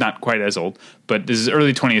 It's not quite as old, but this is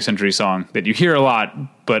early 20th century song that you hear a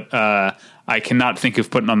lot, but I cannot think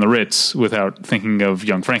of putting on the Ritz without thinking of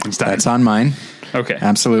Young Frankenstein. That's on mine. Okay.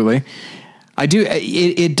 Absolutely. I do.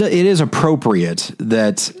 It is appropriate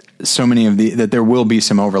that so many of that there will be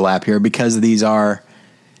some overlap here because these are,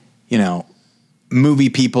 movie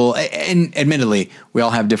people, and admittedly, we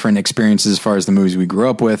all have different experiences as far as the movies we grew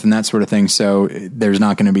up with and that sort of thing. So there's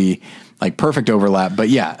not going to be like perfect overlap, but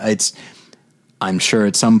yeah, I'm sure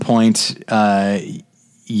at some point,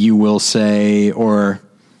 you will say, or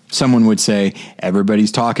someone would say,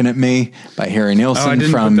 "Everybody's Talking at Me" by Harry Nilsson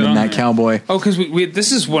from Midnight Cowboy. Oh, because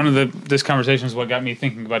this is one of this conversation is what got me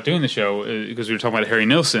thinking about doing the show because we were talking about Harry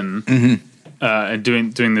Nilsson and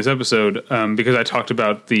doing this episode because I talked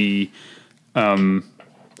about the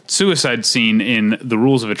suicide scene in The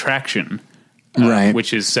Rules of Attraction, right?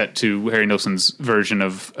 Which is set to Harry Nilsson's version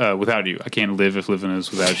of Without You. I can't live if living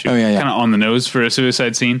is without you. Oh, yeah. Kind of on the nose for a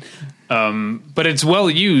suicide scene. But it's well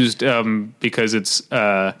used because it's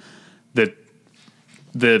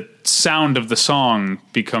the sound of the song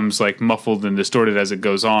becomes like muffled and distorted as it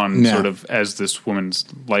goes on, sort of as this woman's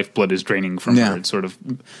lifeblood is draining from her. It's sort of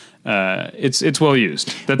it's well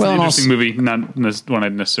used. That's an interesting movie, not one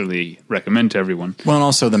I'd necessarily recommend to everyone. Well, and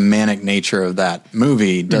also the manic nature of that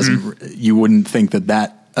movie doesn't. You wouldn't think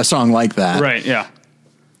that a song like that, right? Yeah,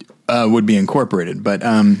 would be incorporated, but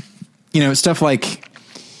stuff like.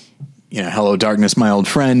 Hello Darkness, My Old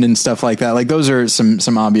Friend and stuff like that. Like those are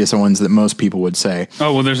some obvious ones that most people would say.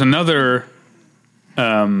 Oh, well, there's another,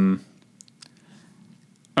 all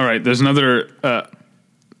right. There's another,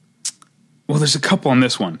 there's a couple on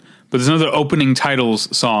this one, but there's another opening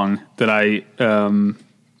titles song that I, am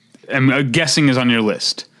guessing is on your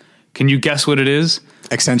list. Can you guess what it is?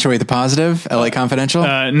 Accentuate the Positive, LA Confidential?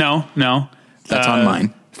 No. That's on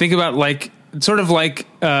mine. Think about sort of like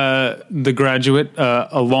The Graduate,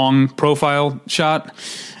 a long profile shot.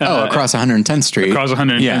 Across 110th Street. Across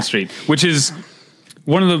 110th Street, which is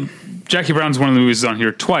one of the Jackie Brown's one of the movies on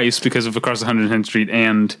here twice because of Across 110th Street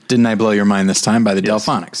and Didn't I Blow Your Mind This Time by the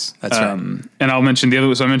Delphonics. That's right. And I'll mention the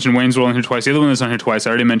other. So I mentioned Wayne's World on here twice. The other one that's on here twice. I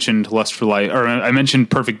already mentioned Lust for Life, or I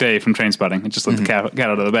mentioned Perfect Day from Trainspotting. I just let the cat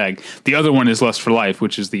out of the bag. The other one is Lust for Life,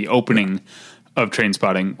 which is the opening of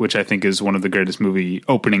Trainspotting, which I think is one of the greatest movie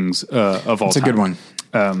openings of all time. It's a good one.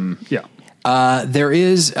 There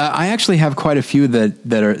is. I actually have quite a few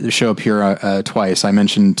that show up here twice. I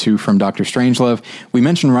mentioned two from Dr. Strangelove. We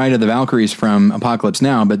mentioned Ride of the Valkyries from Apocalypse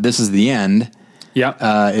Now, but This Is the End.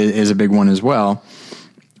 Yeah, is a big one as well.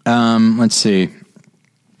 Let's see.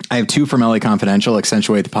 I have two from LA Confidential,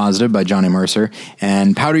 Accentuate the Positive by Johnny Mercer,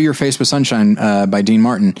 and Powder Your Face with Sunshine by Dean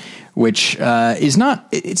Martin, which it's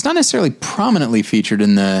not necessarily prominently featured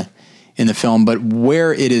in the film, but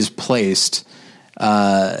where it is placed,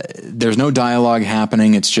 there's no dialogue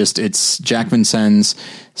happening. It's Jack Vincennes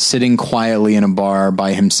sitting quietly in a bar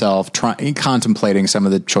by himself, contemplating some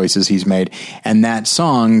of the choices he's made, and that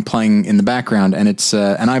song playing in the background. And it's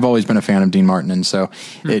and I've always been a fan of Dean Martin, and so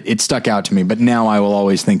it stuck out to me. But now I will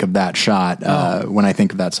always think of that shot when I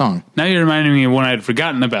think of that song. Now you're reminding me of one I had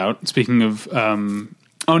forgotten about. Speaking of.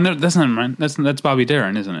 Oh no, that's not mine. That's Bobby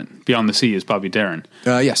Darin, isn't it? Beyond the Sea is Bobby Darin.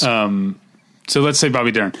 Yes. So let's say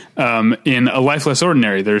Bobby Darin. In A Life Less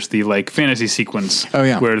Ordinary, there's the fantasy sequence. Oh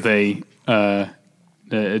yeah. Where they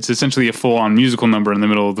It's essentially a full-on musical number in the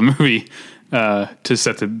middle of the movie to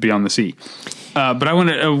set the Beyond the Sea. But I want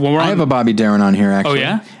to. I have a Bobby Darin on here. Actually,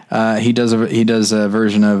 oh yeah. He does a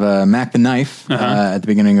version of Mac the Knife at the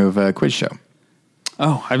beginning of Quiz Show.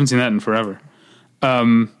 Oh, I haven't seen that in forever.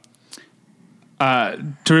 To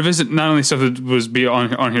revisit not only stuff that was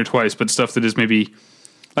on here twice, but stuff that is maybe,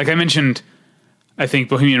 like I mentioned, I think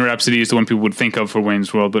Bohemian Rhapsody is the one people would think of for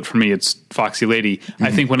Wayne's World, but for me, it's Foxy Lady. Mm-hmm.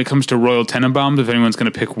 I think when it comes to Royal Tenenbaums, if anyone's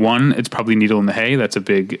going to pick one, it's probably Needle in the Hay. That's a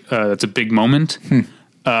big moment.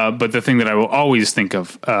 But the thing that I will always think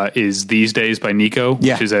of is These Days by Nico,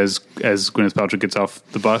 which is as Gwyneth Paltrow gets off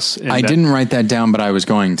the bus. I didn't write that down, but I was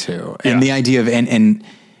going to. And the idea of and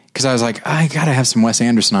because I was like, I got to have some Wes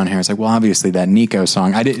Anderson on here. It's like, well, obviously that Nico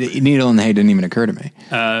song, Needle in the Hay didn't even occur to me.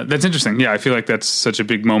 That's interesting. Yeah, I feel like that's such a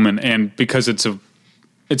big moment, and because it's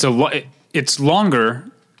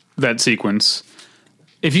longer, that sequence.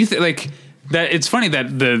 If you like that, it's funny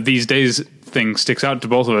that the These Days thing sticks out to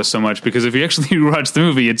both of us so much, because if you actually watch the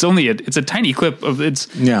movie, it's a tiny clip of it's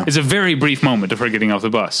a very brief moment of her getting off the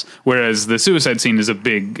bus, whereas the suicide scene is a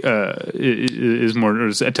big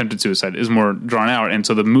attempted suicide is more drawn out, and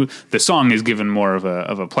so the song is given more of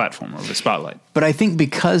a platform or of a spotlight. But I think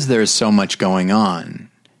because there's so much going on,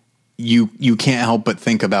 you can't help but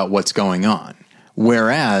think about what's going on.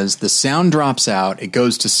 Whereas the sound drops out, it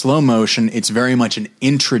goes to slow motion. It's very much an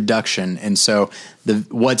introduction, and so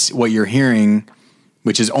what you're hearing,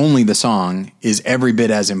 which is only the song, is every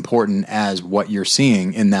bit as important as what you're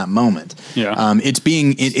seeing in that moment. Yeah,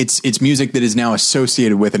 it's music that is now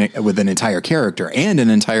associated with an entire character and an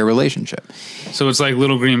entire relationship. So it's like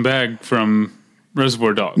Little Green Bag from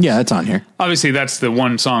Reservoir Dogs. Yeah, that's on here. Obviously, that's the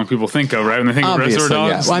one song people think of, right? When they think of Reservoir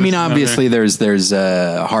Dogs. Yeah. Well, I mean, obviously, there's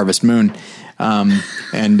Harvest Moon.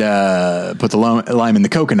 And put the lime in the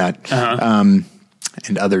coconut, and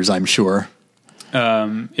others, I'm sure.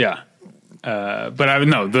 But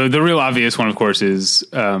the real obvious one, of course, is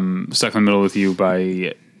Stuck in the Middle with You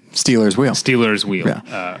by Steeler's Wheel. Steeler's Wheel.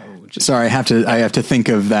 Yeah. Sorry, I have to think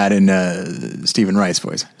of that in Stephen Wright's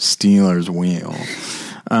voice. Steeler's Wheel.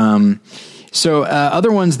 So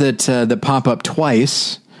other ones that pop up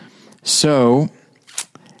twice. So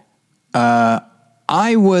I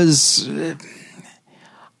was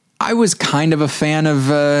kind of a fan of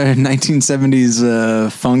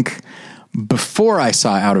 1970s funk before I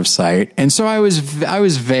saw Out of Sight, and so I was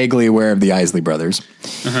vaguely aware of the Isley Brothers.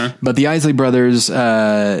 But the Isley Brothers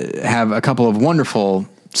have a couple of wonderful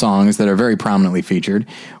songs that are very prominently featured.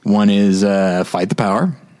 One is "Fight the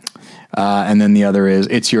Power," and then the other is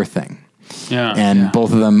 "It's Your Thing."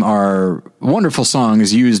 Both of them are wonderful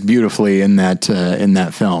songs used beautifully in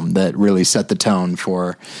that film that really set the tone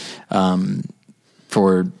for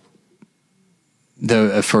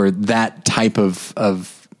that type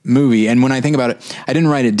of movie. And when I think about it, I didn't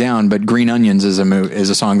write it down, but Green Onions is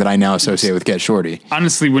a song that I now associate with Get Shorty.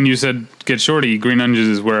 Honestly, when you said Get Shorty, Green Onions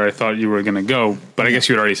is where I thought you were going to go, but I guess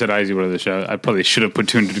you had already said Isley Brothers. I probably should have put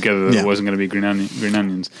two and two together that it wasn't going to be Green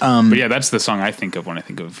Onions. But yeah, that's the song I think of when I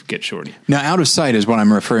think of Get Shorty. Now, Out of Sight is what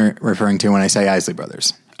I'm referring to when I say Isley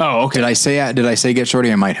Brothers. Oh, okay. Did I say Get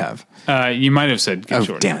Shorty? I might have. You might have said Get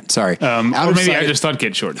Shorty. Damn it. Sorry. Or maybe I just thought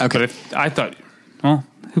Get Shorty. Okay. But I thought, well...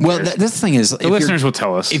 Well, this thing is, the listeners will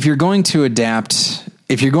tell us if you're going to adapt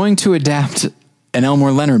an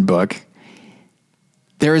Elmore Leonard book.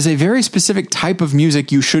 There is a very specific type of music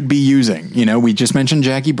you should be using. You know, we just mentioned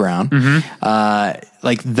Jackie Brown.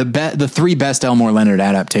 Like the three best Elmore Leonard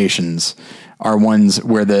adaptations are ones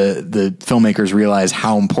where the filmmakers realize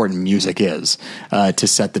how important music is to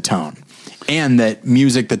set the tone, and that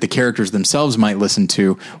music that the characters themselves might listen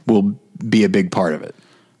to will be a big part of it.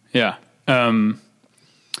 Yeah.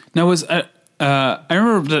 Now, I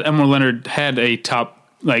remember that Elmore Leonard had a top,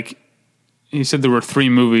 like, he said there were three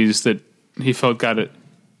movies that he felt got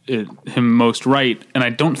him most right, and I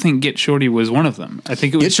don't think Get Shorty was one of them. I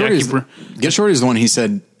think it was Get Shorty is the one he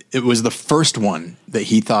said it was the first one that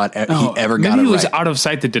he thought he ever got it right. Maybe it was Out of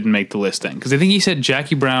Sight that didn't make the list then, because I think he said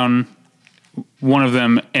Jackie Brown, one of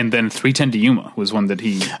them, and then 3:10 to Yuma was one that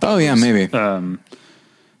he... Oh, yeah, maybe.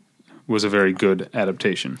 Was a very good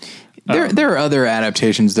adaptation. There are other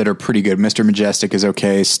adaptations that are pretty good. Mr. Majestic is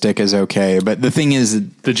okay. Stick is okay. But the thing is...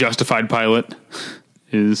 The Justified Pilot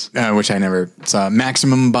is... which I never saw.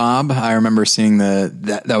 Maximum Bob, I remember seeing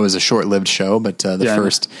that was a short-lived show, but the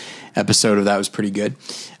first episode of that was pretty good.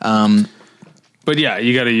 But yeah,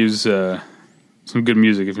 you got to use some good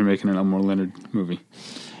music if you're making an Elmore Leonard movie.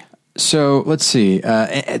 So let's see.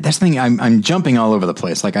 That's the thing. I'm jumping all over the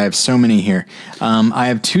place. Like I have so many here. I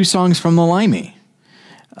have two songs from The Limey.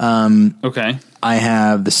 Okay. I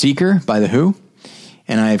have The Seeker by The Who,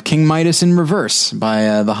 and I have King Midas in Reverse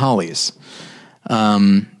by the Hollies.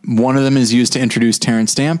 One of them is used to introduce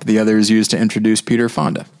Terrence Stamp. The other is used to introduce Peter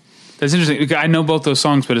Fonda. That's interesting. I know both those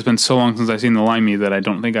songs, but it's been so long since I've seen the Limey that I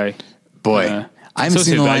don't think I... Boy, I haven't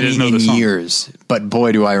seen the Limey in years, but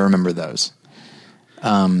boy, do I remember those.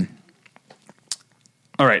 All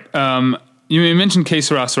right. You mentioned Que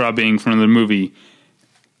Sera Sera being from the movie.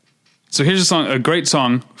 So here's a great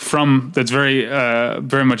song that's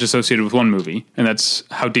very much associated with one movie, and that's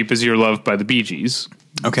How Deep Is Your Love by the Bee Gees.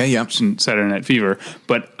 Okay, yeah. Saturday Night Fever.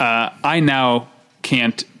 But I now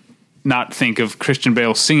can't not think of Christian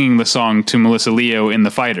Bale singing the song to Melissa Leo in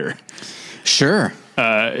The Fighter. Sure.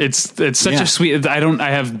 It's such a sweet. I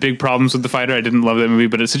have big problems with The Fighter. I didn't love that movie,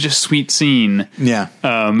 but it's such a sweet scene. Yeah.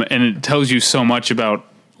 And it tells you so much about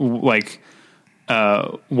why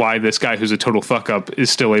this guy who's a total fuck up is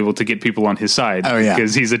still able to get people on his side. Oh yeah,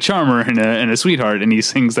 because he's a charmer and a sweetheart, and he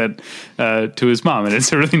sings that to his mom, and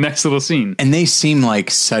it's a really nice little scene. And they seem like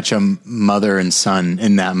such a mother and son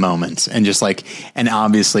in that moment, and just like, and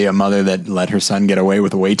obviously a mother that let her son get away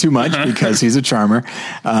with way too much because he's a charmer.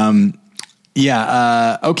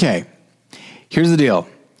 Okay. Here's the deal.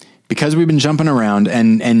 Because we've been jumping around,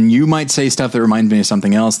 and you might say stuff that reminds me of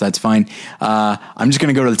something else, that's fine. I'm just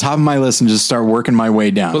going to go to the top of my list and just start working my way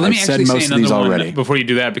down. Well, I've said most of these already. Before you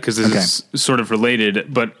do that, because this is sort of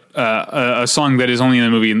related, but a song that is only in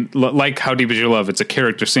the movie, like How Deep Is Your Love, it's a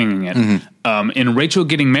character singing it. Mm-hmm. In Rachel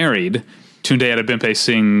Getting Married, Tunde Adebimpe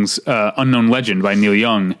sings Unknown Legend by Neil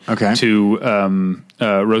Young to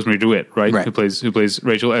Rosemary DeWitt, right? Who plays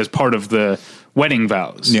Rachel as part of the wedding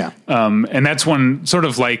vows. Yeah. And that's one sort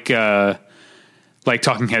of like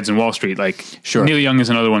Talking Heads in Wall Street. Sure. Neil Young is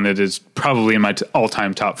another one that is probably in my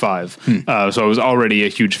all-time top 5. So I was already a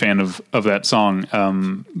huge fan of that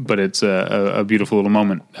song. But it's a beautiful little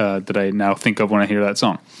moment that I now think of when I hear that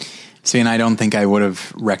song. See, and I don't think I would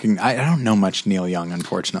have recognized. I don't know much Neil Young,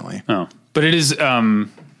 unfortunately. Oh, but it is Unknown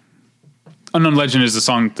Legend is a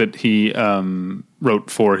song that he wrote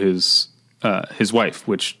for his wife,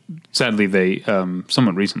 which sadly they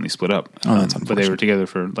somewhat recently split up. Oh, that's unfortunate. But they were together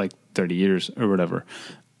for like 30 years or whatever.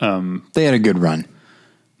 They had a good run.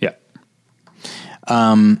 Yeah.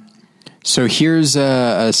 So here's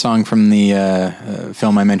a song from the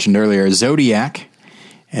film I mentioned earlier, Zodiac.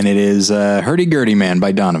 And it is Hurdy-Gurdy Man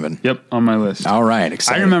by Donovan. Yep, on my list. All right,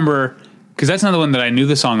 exciting. I remember, because that's another one that I knew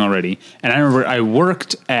the song already, and I remember I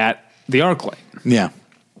worked at the ArcLight. Yeah.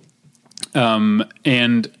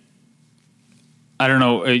 And I don't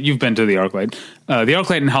know, you've been to the ArcLight. The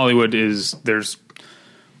ArcLight in Hollywood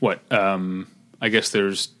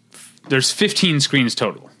there's 15 screens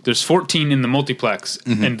total. There's 14 in the multiplex,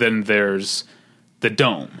 and then there's the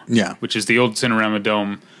Dome. Yeah. Which is the old Cinerama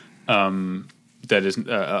Dome. That is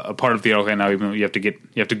a part of the ArcLight now. Even though you have to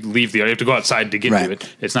go outside to get to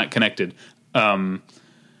it. It's not connected. And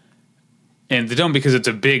the Dome, because it's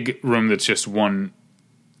a big room that's just one,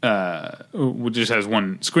 just has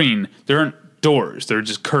one screen. There aren't doors; they're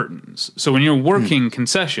just curtains. So when you're working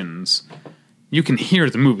concessions, you can hear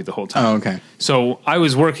the movie the whole time. Oh, okay. So I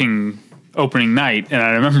was working opening night, and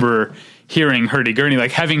I remember hearing Hurdy-Gurdy,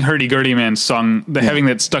 like having Hurdy-Gurdy Man sung, having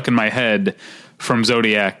that stuck in my head from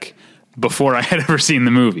Zodiac before I had ever seen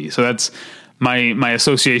the movie. So that's my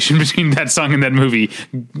association between that song and that movie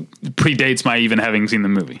predates my even having seen the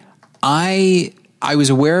movie. I was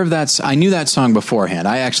aware of that. I knew that song beforehand.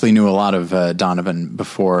 I actually knew a lot of Donovan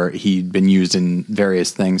before he'd been used in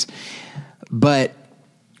various things. But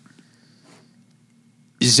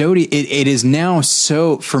it is now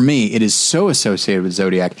so, for me, it is so associated with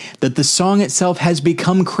Zodiac that the song itself has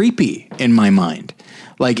become creepy in my mind.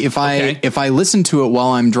 Like if I listen to it while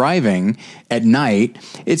I'm driving at night,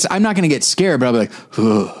 I'm not going to get scared, but I'll be like,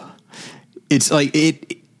 ugh. It's like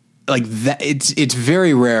that. It's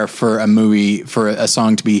very rare for a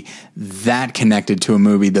song to be that connected to a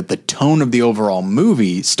movie that the tone of the overall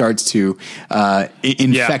movie starts to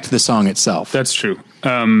infect the song itself. That's true.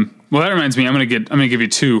 Well, that reminds me, I'm going to give you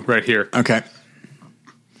 2 right here. Okay.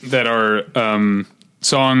 That are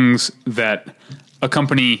songs that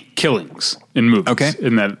accompany killings in movies. Okay.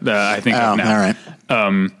 In that I think of now. All right.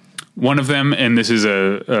 One of them, and this is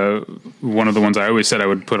one of the ones I always said I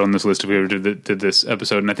would put on this list if we ever did this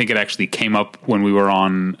episode, and I think it actually came up when we were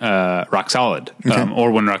on Rock Solid,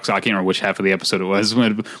 or when Rock Solid, I can't remember which half of the episode it was,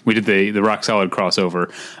 when we did the Rock Solid crossover.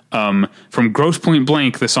 From Grosse Pointe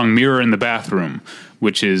Blank, the song Mirror in the Bathroom,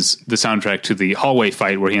 which is the soundtrack to the hallway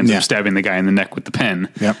fight where he ends up stabbing the guy in the neck with the pen.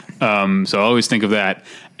 Yep. So I always think of that.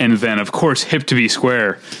 And then, of course, Hip to Be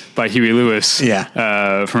Square by Huey Lewis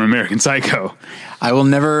from American Psycho. I will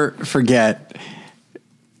never forget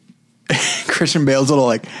Christian Bale's little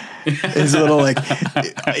like, His little like,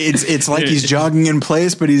 it's like he's jogging in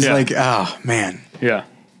place, but he's like, oh man. Yeah.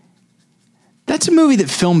 That's a movie that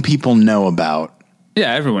film people know about.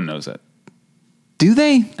 Yeah, everyone knows that. Do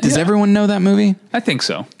they? Does everyone know that movie? I think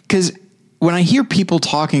so. Because when I hear people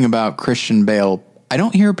talking about Christian Bale, I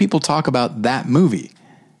don't hear people talk about that movie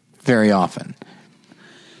very often.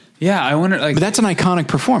 Yeah, I wonder. Like, but that's an iconic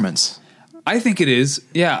performance. I think it is.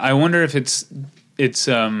 Yeah, I wonder if it's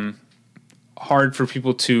hard for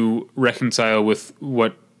people to reconcile with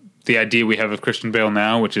what the idea we have of Christian Bale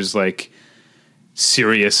now, which is like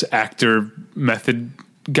serious actor method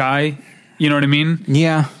guy. You know what I mean?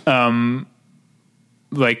 Yeah.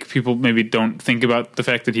 Like people maybe don't think about the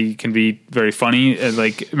fact that he can be very funny.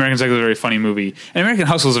 Like American Psycho is a very funny movie, and American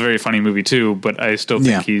Hustle is a very funny movie too. But I still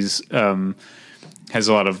think he's has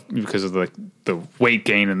a lot of, because of the weight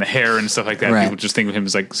gain and the hair and stuff like that. Right. People just think of him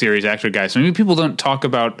as like serious actor guy. So maybe people don't talk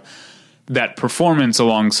about that performance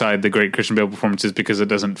alongside the great Christian Bale performances because it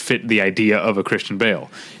doesn't fit the idea of a Christian Bale.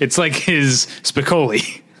 It's like his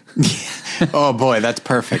Spicoli. Oh boy, that's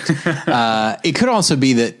perfect. It could also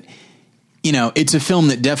be that, you know, it's a film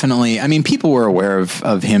that definitely, I mean, people were aware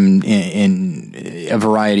of him in a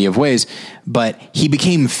variety of ways, but he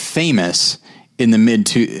became famous in the mid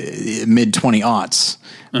 20-aughts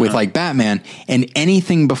with like Batman, and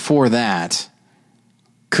anything before that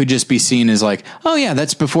could just be seen as like, oh yeah,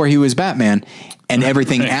 that's before he was Batman. And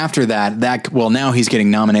everything after that, well, now he's getting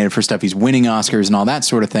nominated for stuff. He's winning Oscars and all that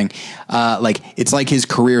sort of thing. Like, it's like his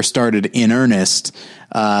career started in earnest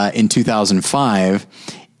in 2005,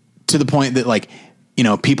 to the point that, like, you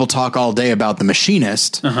know, people talk all day about The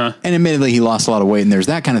Machinist, and admittedly he lost a lot of weight and there's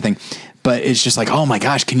that kind of thing. But it's just like, oh my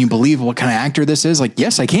gosh, can you believe what kind of actor this is? Like,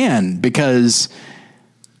 yes, I can, because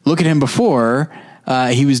look at him before.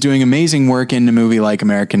 He was doing amazing work in a movie like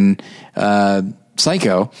American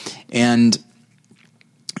Psycho, and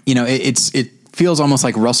you know, it feels almost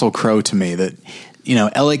like Russell Crowe to me, that, you know,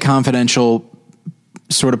 LA Confidential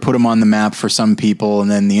sort of put him on the map for some people, and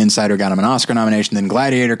then The Insider got him an Oscar nomination, then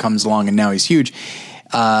Gladiator comes along and now he's huge.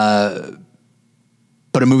 But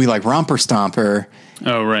a movie like Romper Stomper,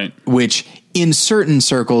 oh right, which in certain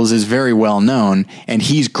circles is very well known, and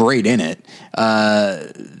he's great in it.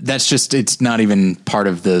 That's just, it's not even part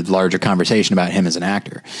of the larger conversation about him as an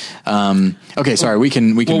actor. Okay, sorry, we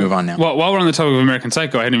can move on now. Well, while we're on the topic of American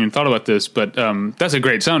Psycho, I hadn't even thought about this, but that's a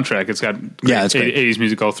great soundtrack. It's got great 80s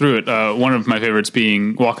music all through it. One of my favorites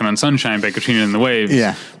being Walking on Sunshine by Katrina and the Waves,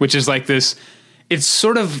 which is like this, it's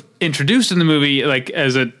sort of introduced in the movie like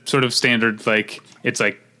as a sort of standard, like it's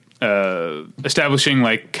like establishing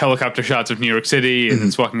like helicopter shots of New York City, and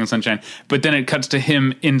it's Walking on Sunshine, but then it cuts to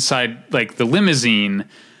him inside like the limousine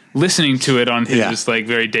listening to it on his like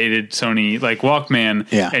very dated Sony like Walkman,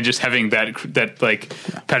 and just having that like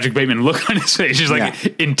Patrick Bateman look on his face, just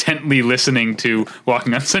like intently listening to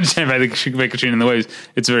Walking on Sunshine by Katrina and the Waves.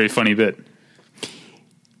 It's a very funny bit.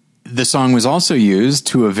 The song was also used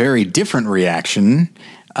to a very different reaction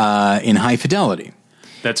in High Fidelity.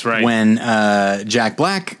 That's right. When Jack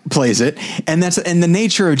Black plays it, and the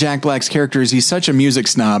nature of Jack Black's character is he's such a music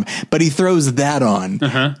snob, but he throws that on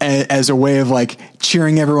as a way of like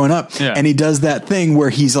cheering everyone up. Yeah. And he does that thing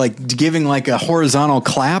where he's like giving like a horizontal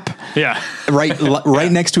clap. Yeah.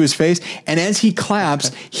 Right next to his face, and as he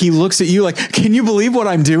claps, he looks at you like, "Can you believe what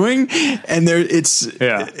I'm doing?" And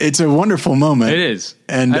it's a wonderful moment. It is.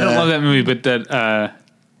 And I don't love that movie, but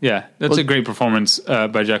that's a great performance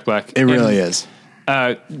by Jack Black. It really is.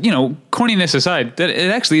 You know, corniness aside, that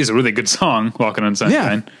it actually is a really good song, Walking on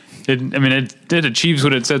Sunshine. Yeah. It achieves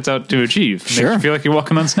what it sets out to achieve. Sure. Makes you feel like you're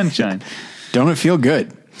walking on sunshine. Don't it feel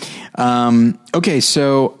good? Okay,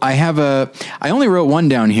 so I only wrote one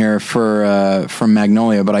down here from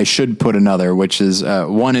Magnolia, but I should put another, which is,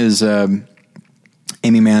 one is,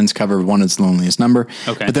 Amy Mann's cover of One Is the Loneliest Number.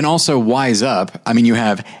 Okay. But then also Wise Up. I mean, you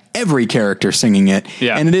have every character singing it,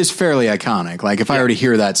 and it is fairly iconic. Like, if I were to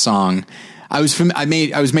hear that song, I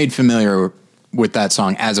was made familiar with that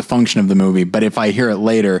song as a function of the movie, but if I hear it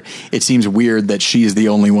later, it seems weird that she's the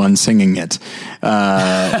only one singing it,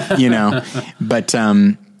 you know. But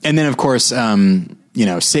and then of course, you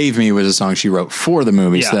know, "Save Me" was a song she wrote for the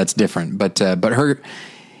movie, so that's different. But her,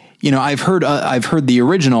 you know, I've heard the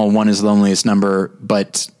original "One Is the Loneliest Number,"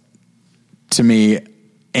 but to me,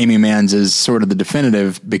 Amy Mann's is sort of the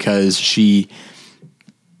definitive because she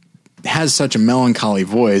has such a melancholy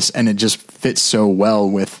voice, and it just fits so well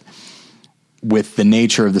with the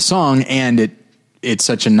nature of the song, and it's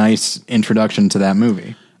such a nice introduction to that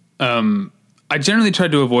movie. I generally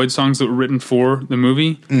tried to avoid songs that were written for the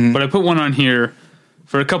movie, but I put one on here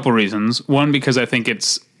for a couple reasons. One, because I think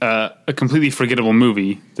it's a completely forgettable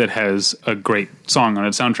movie that has a great song on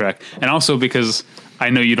its soundtrack, and also because I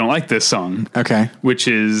know you don't like this song. Okay. Which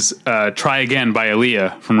is Try Again by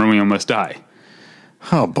Aaliyah from Romeo Must Die.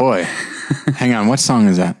 Oh, boy. Hang on. What song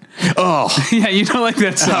is that? Oh. Yeah, you don't like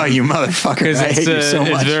that song. Oh, you motherfucker. I hate you so much.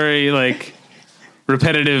 It's very, like,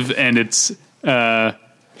 repetitive, and its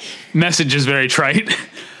message is very trite.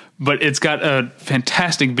 But it's got a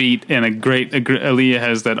fantastic beat and Aaliyah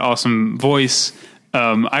has that awesome voice.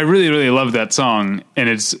 I really, really love that song, and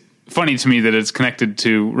it's funny to me that it's connected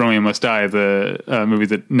to Romeo Must Die, the movie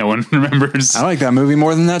that no one remembers. I like that movie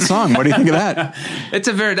more than that song. What do you think of that? That's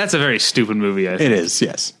a very stupid movie. I think. It is,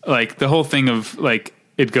 yes. Like the whole thing of like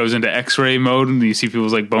it goes into X-ray mode and you see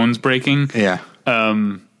people's like bones breaking. Yeah.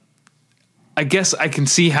 I guess I can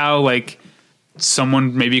see how like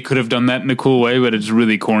someone maybe could have done that in a cool way, but it's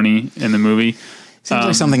really corny in the movie. Seems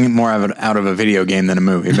like something more out of a video game than a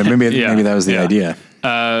movie, but maybe that was the idea.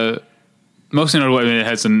 Mostly notable, I mean, it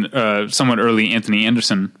has a somewhat early Anthony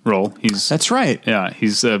Anderson role. That's right. Yeah,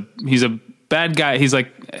 he's a bad guy. He's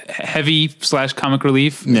like heavy / comic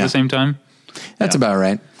relief at the same time. That's about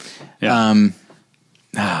right. Yeah.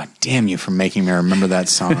 Damn you for making me remember that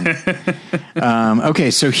song.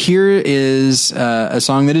 Okay, so here is a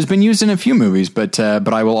song that has been used in a few movies, but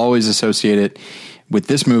I will always associate it with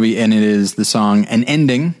this movie, and it is the song "An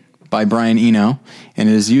Ending" by Brian Eno, and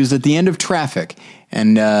it is used at the end of Traffic.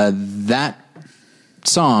 And that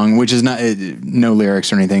song, which is not no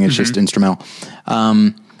lyrics or anything, it's just instrumental.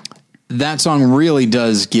 That song really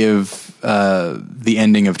does give the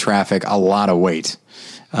ending of Traffic a lot of weight,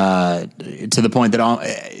 to the point that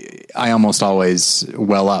I almost always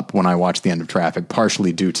well up when I watch the end of Traffic,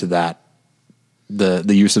 partially due to that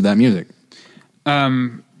the use of that music.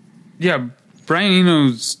 Yeah, Brian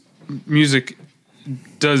Eno's music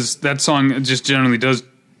that song just generally does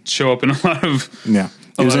show up in a lot of it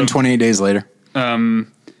was in 28 Days Later. But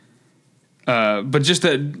just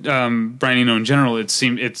that Brian Eno in general, it's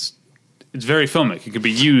very filmic. It could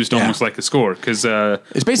be used almost like a score because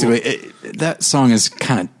it's basically that song is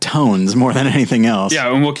kind of tones more than anything else.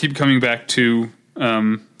 Yeah, and we'll keep coming back to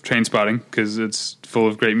Trainspotting because it's full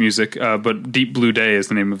of great music. But Deep Blue Day is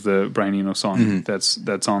the name of the Brian Eno song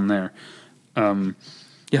that's on there.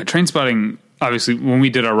 Trainspotting. Obviously, when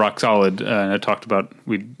we did our Rock Solid, I talked about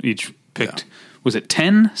we each picked, was it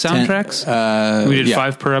 10 soundtracks? We did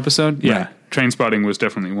 5 per episode. Yeah, right. Trainspotting was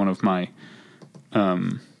definitely one of my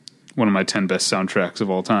 10 best soundtracks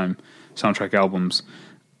of all time, soundtrack albums.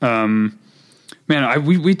 Man,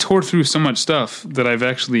 we tore through so much stuff that I've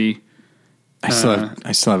actually. I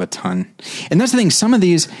still have a ton, and that's the thing. Some of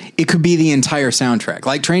these, it could be the entire soundtrack,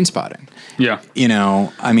 like Trainspotting. Yeah,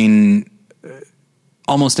 I mean.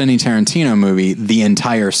 Almost any Tarantino movie, the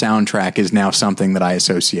entire soundtrack is now something that I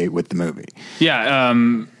associate with the movie. Yeah,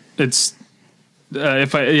 it's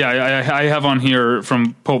I have on here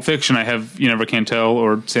from Pulp Fiction. I have You Never Can Tell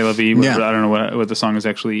or C'est La Vie. I don't know what the song is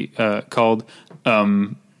actually called.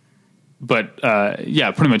 But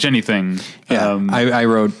pretty much anything. Yeah, I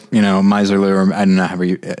wrote Miserlou, or I don't know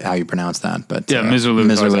how you pronounce that, but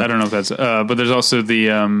Miserlou. I don't know if that's. But there's also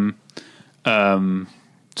the.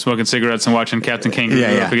 Smoking cigarettes and watching Captain Kangaroo.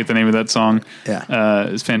 I forget the name of that song. Yeah.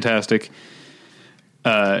 It's fantastic.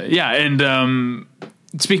 And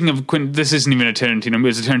speaking of Quentin, this isn't even a Tarantino.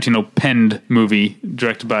 It's a Tarantino penned movie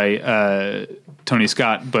directed by Tony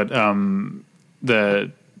Scott, but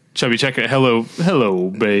the Chubby Checker, Hello,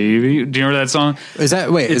 Baby. Do you remember that song? Is that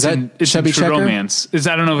Chubby Checker? Romance.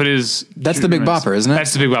 I don't know if it is. That's the Big Bopper, isn't it?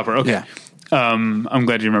 That's the Big Bopper. Okay. Yeah. I'm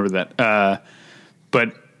glad you remember that.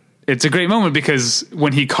 But it's a great moment because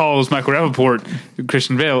when he calls Michael Rappaport,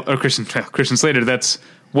 Christian Slater, that's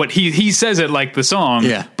what he says it like the song,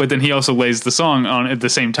 but then he also lays the song on at the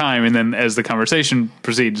same time, and then as the conversation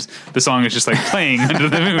proceeds, the song is just like playing under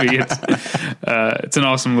the movie. It's an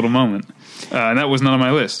awesome little moment, and that was not on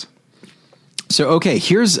my list. So okay,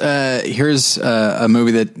 here's a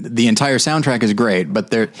movie that the entire soundtrack is great,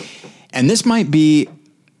 but and this might be.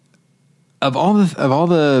 Of all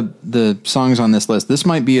the songs on this list, this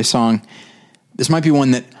might be a song. This might be one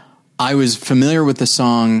that I was familiar with the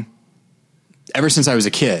song ever since I was a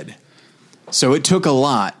kid. So it took a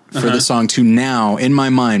lot for the song to now, in my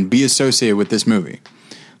mind, be associated with this movie.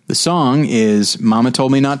 The song is "Mama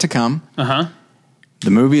Told Me Not to Come." The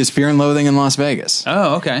movie is "Fear and Loathing in Las Vegas."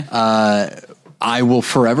 Oh, okay. I will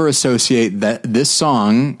forever associate this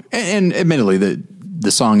song, and admittedly,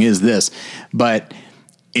 the song is this, but.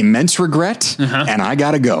 Immense regret, and I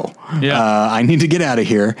gotta go. Yeah. I need to get out of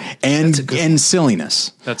here, and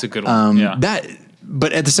silliness. That's a good one.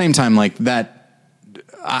 But at the same time, like that,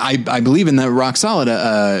 I believe in the Rock Solid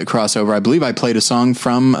crossover. I believe I played a song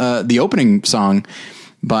from the opening song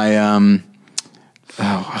by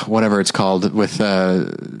whatever it's called with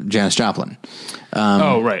Janis Joplin.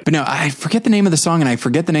 Right. But no, I forget the name of the song and I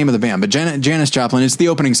forget the name of the band. But Janis Joplin, it's the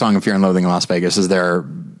opening song of Fear and Loathing in Las Vegas as they're,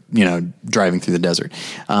 driving through the desert.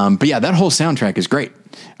 But yeah, that whole soundtrack is great.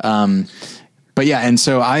 But yeah, and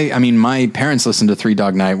so I mean, my parents listened to Three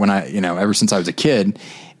Dog Night when ever since I was a kid.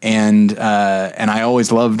 And I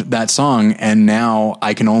always loved that song. And now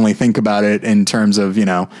I can only think about it in terms of,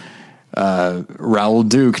 Raoul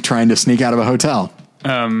Duke trying to sneak out of a hotel.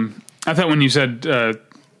 I thought when you said,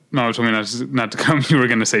 no, told me not to come, you were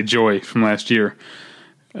going to say Joy from last year.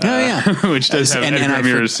 Yeah. Which does have Eddie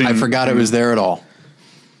Ramirez scene. I forgot it was there at all.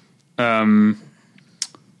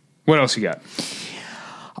 What else you got?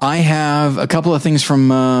 I have a couple of things from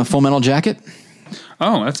Full Metal Jacket.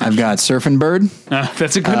 Oh, that's I've got Surfin' Bird.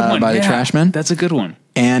 That's a good one. By the Trashmen. That's a good one.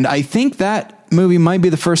 And I think that movie might be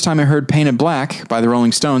the first time I heard Painted Black by the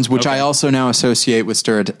Rolling Stones, which I also now associate with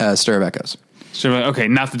Stir of Echoes. Okay,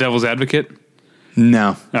 not The Devil's Advocate?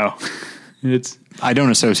 No. Oh. I don't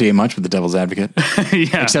associate much with The Devil's Advocate.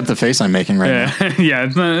 Yeah. Except the face I'm making right now. Yeah,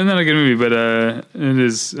 it's not a good movie, but it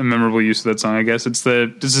is a memorable use of that song, I guess. It's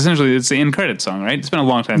essentially the end credit song, right? It's been a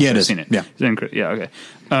long time since I've seen it. Yeah. Okay.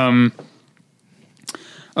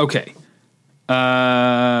 Okay.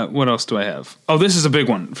 What else do I have? Oh, this is a big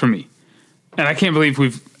one for me. And I can't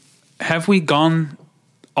believe have we gone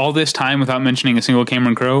all this time without mentioning a single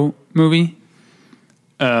Cameron Crowe movie?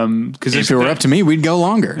 Because if it were up to me, we'd go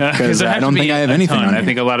longer. Because I don't think I have anything on I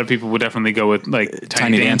think a lot of people would definitely go with like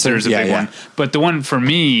Tiny Dancer is a big one. But the one for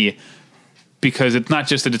me, because it's not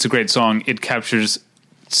just that it's a great song, it captures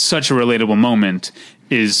such a relatable moment,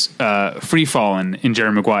 is Free Fallin' in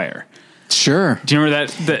Jerry Maguire. Sure. Do you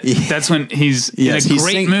remember that? That's when he's in a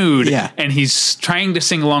great mood, and he's trying to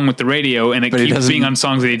sing along with the radio, and it keeps being on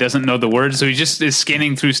songs that he doesn't know the words. So he just is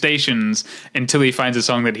scanning through stations until he finds a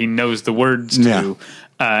song that he knows the words to,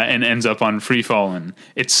 and ends up on Free Fallin'.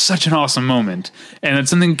 It's such an awesome moment, and it's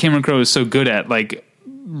something Cameron Crowe is so good at, like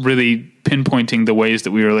really pinpointing the ways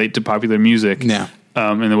that we relate to popular music,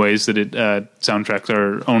 and the ways that it soundtracks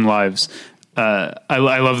our own lives. I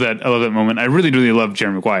love that. I love that moment. I really, really love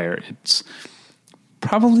Jerry Maguire. It's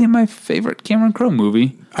probably my favorite Cameron Crowe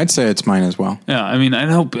movie. I'd say it's mine as well. Yeah, I mean, I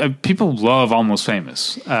know people love Almost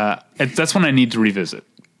Famous. That's one I need to revisit.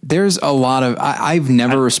 There's a lot of I've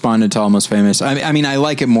never responded to Almost Famous. I mean, I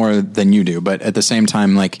like it more than you do, but at the same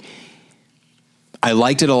time, like I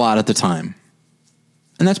liked it a lot at the time,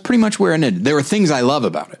 and that's pretty much where it ended. There were things I love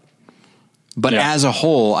about it, but as a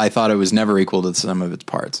whole, I thought it was never equal to the sum of its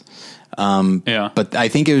parts. But I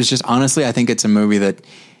think it was just, honestly, I think it's a movie that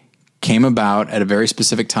came about at a very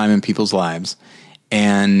specific time in people's lives,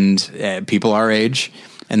 and people our age,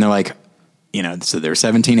 and they're like, so they're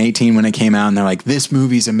 17, 18 when it came out, and they're like, this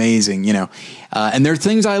movie's amazing, and there are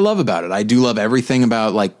things I love about it. I do love everything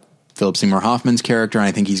about like Philip Seymour Hoffman's character, and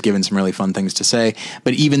I think he's given some really fun things to say,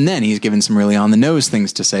 but even then he's given some really on the nose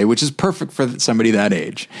things to say, which is perfect for somebody that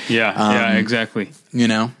age. Yeah, exactly.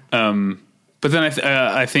 But then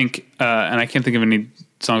I think, and I can't think of any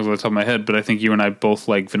songs off the top of my head, but I think you and I both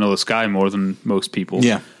like Vanilla Sky more than most people.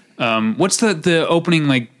 Yeah. What's the opening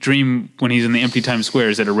like dream when he's in the empty Times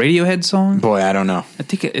Square? Is it a Radiohead song? Boy, I don't know. I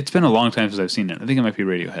think it's been a long time since I've seen it. I think it might be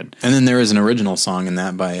Radiohead. And then there is an original song in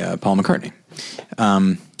that by Paul McCartney.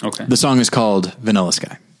 Okay. The song is called Vanilla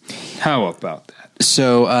Sky. How about that?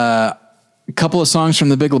 So, a couple of songs from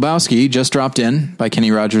The Big Lebowski just dropped in by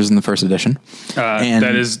Kenny Rogers in the first edition. And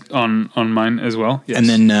that is on mine as well. Yes. And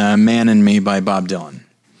then Man and Me by Bob Dylan.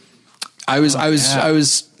 I was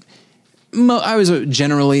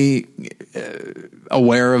generally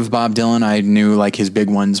aware of Bob Dylan. I knew like his big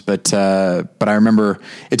ones, but I remember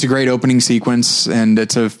it's a great opening sequence, and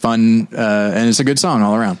it's a fun and it's a good song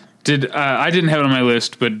all around. I didn't have it on my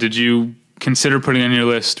list, but did you consider putting on your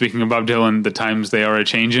list, speaking of Bob Dylan, The Times They Are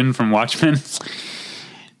A-Changin' from Watchmen?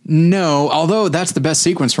 No, although that's the best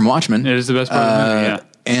sequence from Watchmen. It is the best part of the movie, yeah.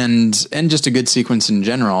 And just a good sequence in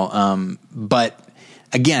general. But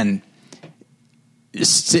again,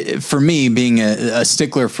 for me, being a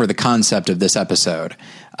stickler for the concept of this episode,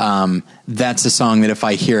 that's a song that if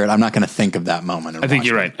I hear it, I'm not going to think of that moment. I think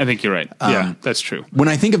you're right. Yeah, that's true. When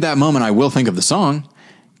I think of that moment, I will think of the song,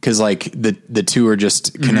 because like the two are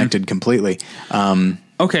just connected completely.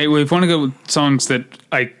 Okay, well, if you want to go with songs that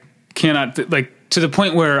I cannot to the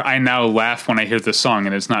point where I now laugh when I hear the song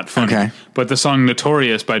and it's not funny. Okay. But the song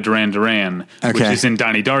 "Notorious" by Duran Duran, which is in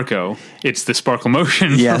Donnie Darko, it's the Sparkle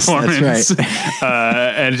Motion performance. That's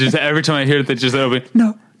right. And just every time I hear it, that just open,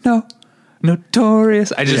 no,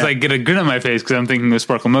 Notorious. I just like get a grin on my face because I'm thinking of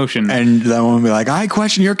Sparkle Motion. And that one will be like, I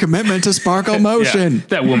question your commitment to Sparkle Motion. Yeah,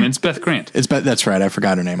 that woman's Beth Grant. That's right. I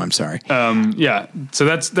forgot her name. I'm sorry. Yeah. So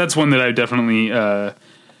that's one that I definitely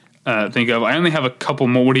think of. I only have a couple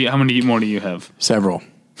more. How many more do you have? Several.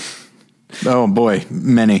 Oh boy,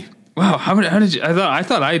 many. Wow. How did you? I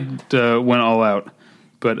thought I went all out,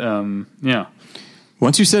 but yeah.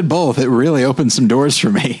 Once you said both, it really opened some doors for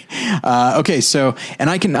me. Okay, so and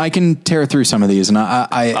I can tear through some of these, and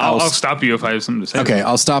I'll stop you if I have something to say. Okay,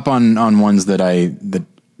 I'll stop on ones that I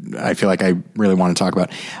feel like I really want to talk about.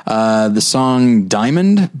 The song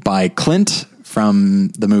 "Diamond" by Clint from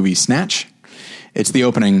the movie Snatch. It's the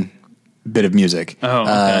opening bit of music. Oh,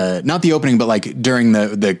 okay. Not the opening, but like during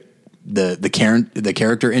the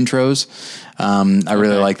character intros. I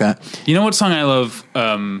really like that. You know what song I love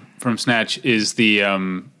from Snatch is the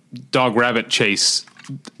dog rabbit chase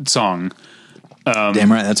song.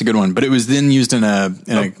 Damn right, that's a good one. But it was then used in a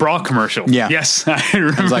bra commercial. Yeah. Yes, I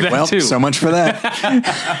remember I was like, well, too. So much for that.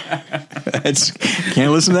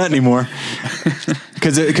 Can't listen to that anymore.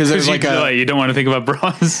 Because there's like you don't want to think about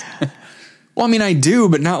bras. Well, I mean, I do,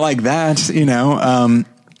 but not like that, you know.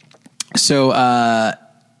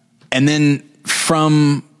 And then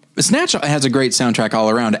from Snatch has a great soundtrack all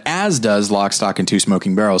around, as does Lock, Stock, and Two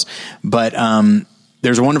Smoking Barrels. But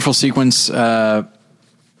there's a wonderful sequence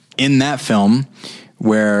in that film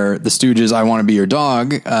where the Stooges' "I Want to Be Your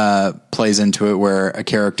Dog" plays into it, where a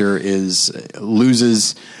character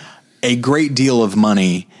loses a great deal of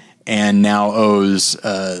money and now owes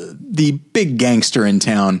the big gangster in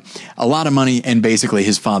town a lot of money and basically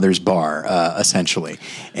his father's bar, essentially.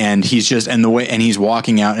 And he's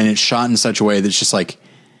walking out, and it's shot in such a way that's just like,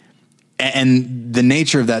 and the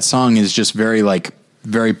nature of that song is just very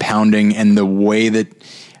pounding, and the way that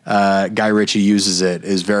Guy Ritchie uses it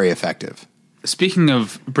is very effective. Speaking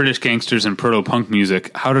of British gangsters and proto-punk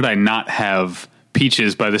music, how did I not have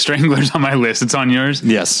Peaches by the Stranglers on my list? It's on yours?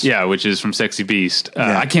 Yes. Yeah, which is from Sexy Beast.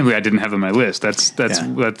 I can't believe I didn't have it on my list.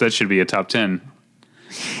 That should be a top 10.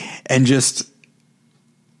 And that's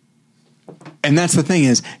the thing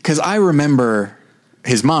is, because I remember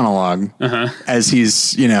his monologue as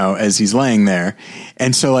he's laying there.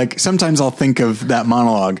 And so like sometimes I'll think of that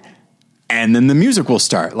monologue and then the music will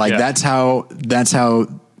start. Like that's how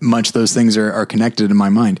much those things are connected in my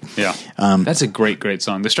mind. Yeah. That's a great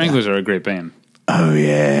song. The Stranglers are a great band. Oh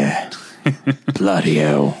yeah. Bloody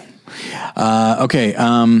hell. Okay.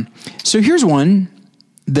 So here's one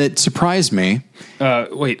that surprised me.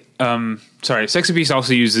 Sorry. Sexy Beast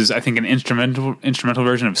also uses, I think, an instrumental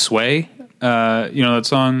version of Sway. You know that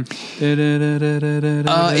song?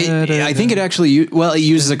 I think it actually, it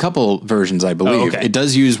uses a couple versions, I believe. Oh, okay. It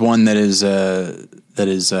does use one that is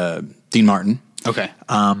Dean Martin. Okay.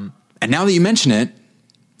 And now that you mention it,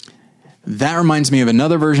 that reminds me of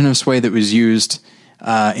another version of Sway that was used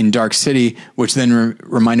in Dark City, which then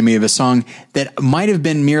reminded me of a song that might have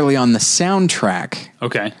been merely on the soundtrack.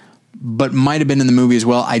 Okay. But might have been in the movie as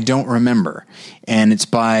well. I don't remember. And it's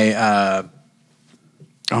by,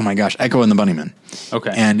 oh my gosh, Echo and the Bunnymen.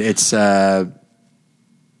 Okay. And it's, oh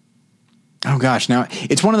gosh, now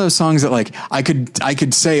it's one of those songs that like I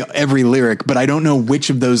could say every lyric, but I don't know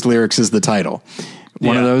which of those lyrics is the title.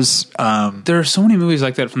 One of those. There are so many movies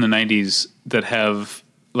like that from the 90s that have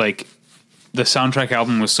like the soundtrack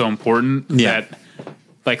album was so important that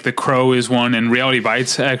like The Crow is one, and Reality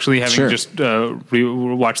Bites actually having just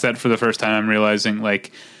watched that for the first time, I'm realizing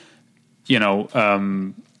like, you know,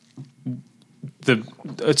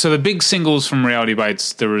 the big singles from Reality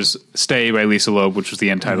Bites, there was Stay by Lisa Loeb, which was the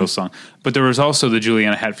end title song, but there was also the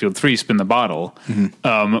Juliana Hatfield 3 Spin the Bottle,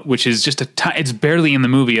 which is just it's barely in the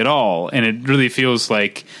movie at all. And it really feels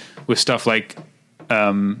like with stuff like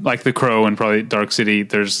The Crow and probably Dark City,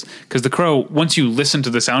 because The Crow, once you listen to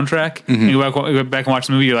the soundtrack and you go back and watch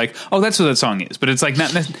the movie, you're like, oh, that's what that song is. But it's like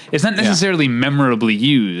it's not necessarily memorably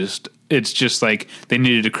used. It's just like they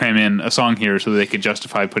needed to cram in a song here so that they could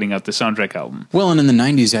justify putting out the soundtrack album. Well, and in the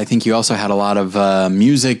 90s, I think you also had a lot of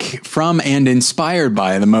music from and inspired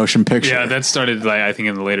by the motion picture. Yeah, that started, I think,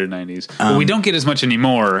 in the later 90s. What we don't get as much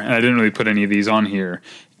anymore, and I didn't really put any of these on here,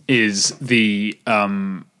 is the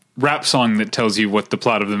rap song that tells you what the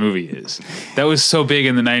plot of the movie is. That was so big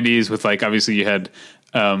in the 90s with, like, obviously you had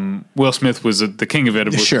Will Smith was the king of it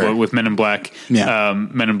with Men in Black. Yeah.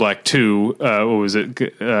 Men in Black 2, what was it?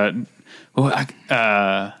 What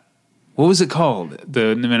was it called?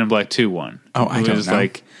 The Men in Black 2 one. Oh, I don't know.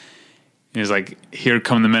 It was like, here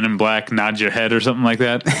come the Men in Black, nod your head or something like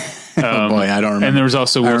that. Oh boy, I don't remember. And there was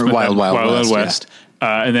also Will Smith, Wild West.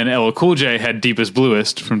 And then LL Cool J had Deepest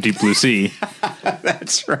Bluest from Deep Blue Sea.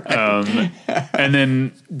 That's right. And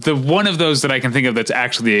then the one of those that I can think of that's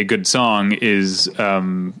actually a good song is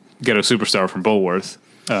Ghetto Superstar from Bulworth.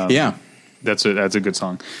 Yeah. That's a good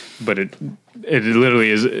song, but it literally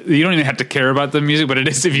is. You don't even have to care about the music, but it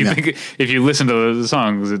is. If you listen to the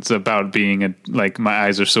songs, it's about being like my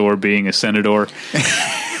eyes are sore, being a senator,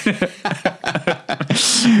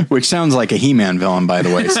 which sounds like a He-Man villain, by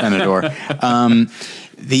the way, Senator.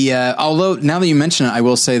 Although now that you mention it, I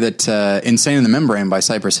will say that "Insane in the Membrane" by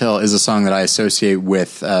Cypress Hill is a song that I associate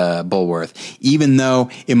with Bulworth, even though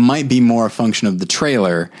it might be more a function of the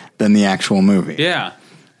trailer than the actual movie.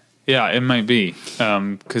 Yeah, it might be,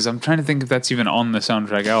 because I'm trying to think if that's even on the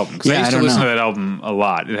soundtrack album. Because I used to listen to that album a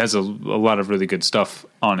lot. It has a lot of really good stuff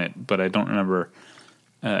on it, but I don't remember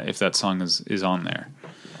if that song is on there.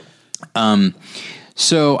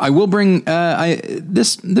 So I will bring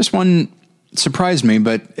this one surprised me,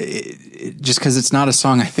 but just because it's not a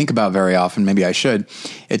song I think about very often, maybe I should.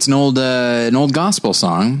 It's an old gospel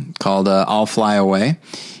song called "I'll Fly Away,"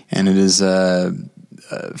 and it is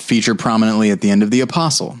featured prominently at the end of The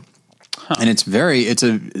Apostle. And it's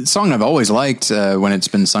a song I've always liked when it's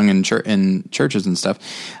been sung in churches and stuff.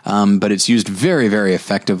 But it's used very, very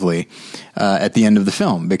effectively at the end of the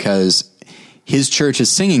film because his church is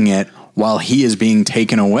singing it while he is being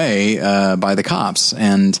taken away by the cops.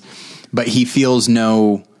 But he feels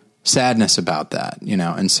no sadness about that,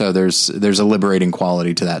 and so there's a liberating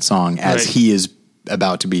quality to that song as he is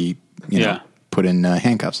about to be, put in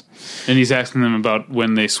handcuffs. And he's asking them about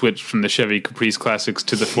when they switched from the Chevy Caprice Classics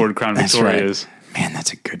to the Ford Crown Victorias. Right. Man,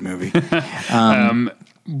 that's a good movie.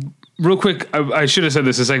 Real quick, I should have said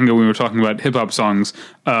this a second ago when we were talking about hip-hop songs.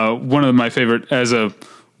 One of my favorite, as a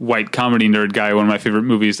white comedy nerd guy, one of my favorite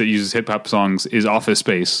movies that uses hip-hop songs is Office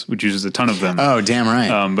Space, which uses a ton of them. Oh, damn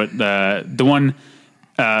right. But the one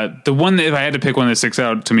that if I had to pick one that sticks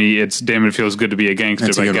out to me, it's "Damn It Feels Good to Be a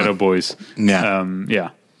Gangster" by Ghetto Boys. Yeah.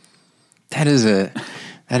 Yeah. That is a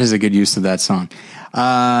good use of that song.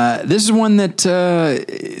 This is one that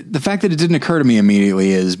the fact that it didn't occur to me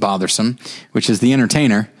immediately is bothersome, which is "The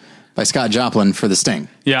Entertainer" by Scott Joplin for the Sting.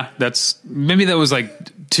 Yeah, maybe that was like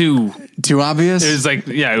too obvious. It was like,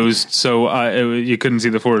 it was so you couldn't see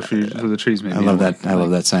the forest for the trees. Maybe I love that. I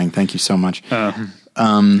love that saying. Thank you so much. I'm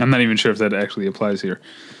not even sure if that actually applies here.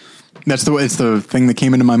 It's the thing that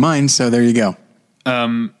came into my mind. So there you go.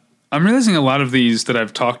 I'm realizing a lot of these that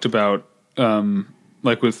I've talked about,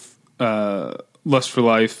 like with Lust for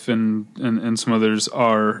Life and some others,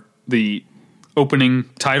 are the opening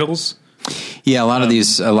titles. Yeah, a lot of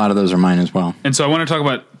those are mine as well. And so I want to talk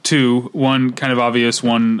about two. One kind of obvious,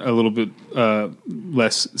 one a little bit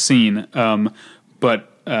less seen.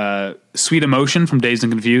 But "Sweet Emotion" from Dazed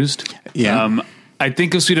and Confused. Yeah. I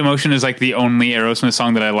think of "Sweet Emotion" as like the only Aerosmith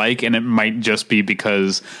song that I like, and it might just be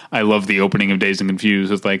because I love the opening of Dazed and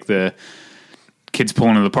Confused with like the kids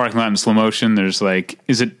pulling into the parking lot in slow motion. There's like,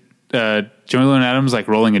 is it Joey Lynn Adams like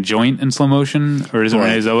rolling a joint in slow motion, or is it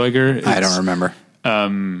Renee Zellweger? I don't remember.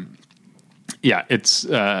 Yeah, it's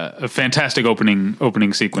a fantastic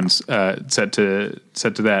opening sequence set to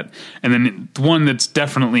that, and then the one that's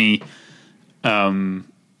definitely less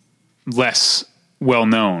well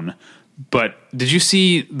known. But did you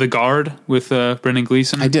see The Guard with Brendan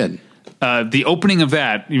Gleeson? I did. The opening of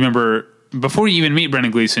that, you remember, before you even meet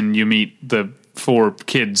Brendan Gleeson, you meet the 4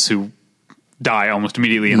 kids who die almost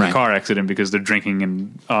immediately in the car accident because they're drinking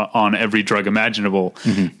and on every drug imaginable.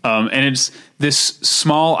 Mm-hmm. And it's this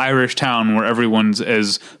small Irish town where everyone's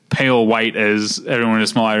as pale white as everyone in a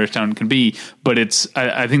small Irish town can be. But it's,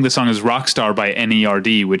 I think the song is Rockstar by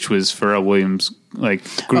N.E.R.D., which was Pharrell Williams'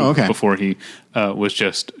 group before he was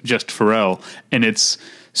just Pharrell. And it's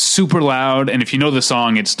super loud, and if you know the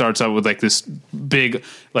song, it starts out with like this big,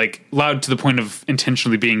 like loud to the point of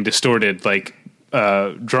intentionally being distorted, like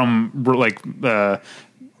drum, like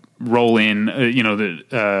roll in.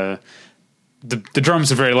 The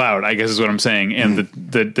drums are very loud, I guess is what I'm saying. And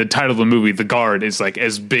the title of the movie, The Guard, is like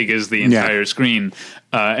as big as the entire screen,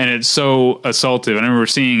 and it's so assaultive. I remember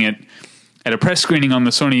seeing it at a press screening on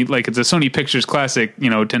the Sony, like it's a Sony Pictures Classic.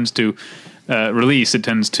 It tends to release. It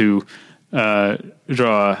tends to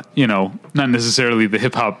draw, not necessarily the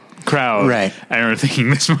hip hop crowd. Right. I remember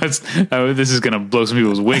thinking this is going to blow some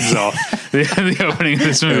people's wigs off. The opening of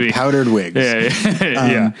this movie, powdered wigs.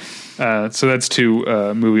 Yeah. So that's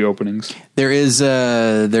 2 movie openings. There's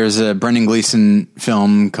a Brendan Gleeson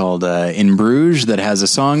film called In Bruges that has a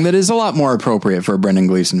song that is a lot more appropriate for a Brendan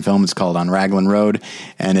Gleeson film. It's called On Raglan Road,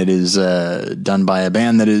 and it is done by a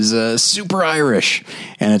band that is super Irish,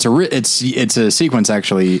 and it's a sequence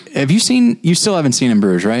actually. Have you seen? You still haven't seen In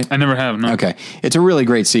Bruges, right? I never have. No. Okay, it's a really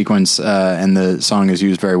great sequence, and the song is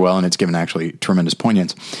used very well, and it's given actually tremendous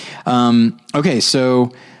poignance. Okay,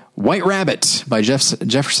 so White Rabbit by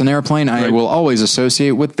Jefferson Airplane, I will always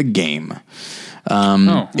associate with the game.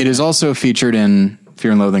 It is also featured in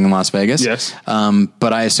Fear and Loathing in Las Vegas. Yes.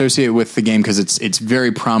 But I associate it with the game because it's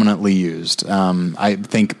very prominently used. I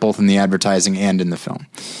think both in the advertising and in the film.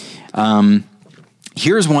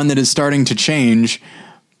 Here's one that is starting to change,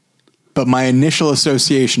 but my initial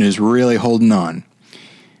association is really holding on.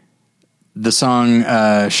 The song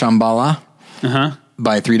Shambhala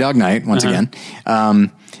by Three Dog Night, once again.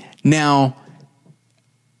 Now,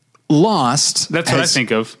 Lost... That's what I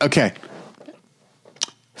think of. Okay.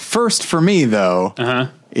 First for me, though,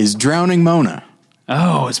 is Drowning Mona.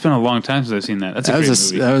 Oh, it's been a long time since I've seen that. That's a great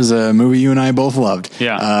movie. That was a movie you and I both loved.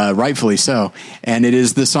 Yeah. Rightfully so. And it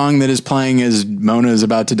is the song that is playing as Mona is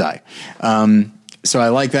about to die. So I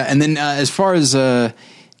like that. And then as far as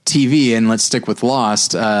TV, and let's stick with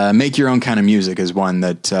Lost, Make Your Own Kind of Music is one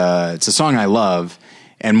that it's a song I love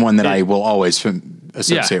and one that I will always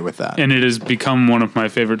associate with that. And it has become one of my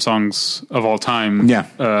favorite songs of all time. Yeah.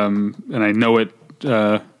 And I know it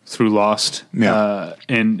through Lost. Yeah.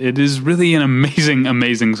 And it is really an amazing,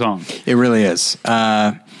 amazing song. It really is.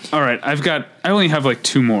 All right. I only have like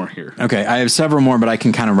 2 more here. Okay. I have several more, but I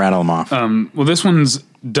can kind of rattle them off. Well, this one's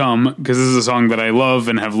dumb because this is a song that I love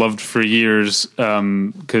and have loved for years.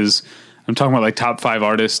 Because I'm talking about like top 5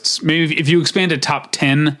 artists. Maybe if you expand to top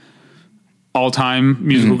 10 all-time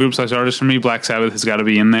musical groups / artists for me, Black Sabbath has got to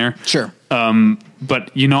be in there. Sure.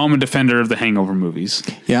 But I'm a defender of the Hangover movies.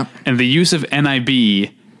 Yeah. And the use of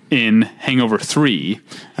NIB in Hangover 3.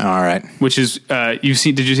 All right. Which is, did you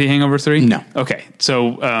see Hangover 3? No. Okay.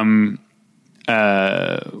 So,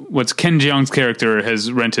 what's Ken Jeong's character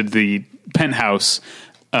has rented the penthouse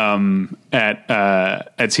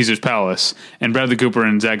at Caesar's Palace, and Bradley Cooper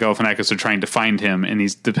and Zach Galifianakis are trying to find him, and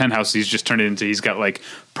the penthouse he's just turned it into, he's got like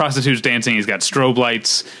prostitutes dancing, he's got strobe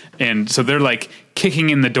lights, and so they're like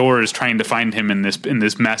kicking in the doors trying to find him in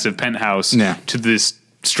this massive penthouse to this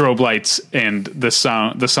strobe lights and the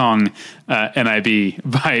song NIB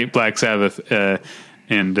by Black Sabbath.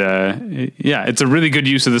 It's a really good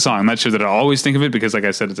use of the song. I'm not sure that I always think of it because, like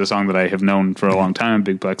I said, it's a song that I have known for a long time. I'm a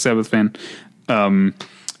big Black Sabbath fan.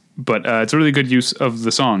 But it's a really good use of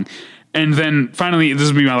the song. And then finally,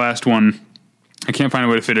 this will be my last one. I can't find a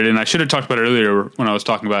way to fit it in. I should have talked about it earlier when I was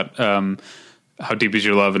talking about How Deep Is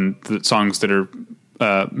Your Love and the songs that are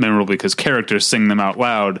memorable because characters sing them out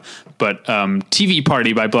loud. But TV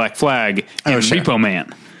Party by Black Flag and Repo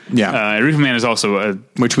Man. Yeah. Repo Man is also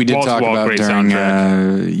which we did talk about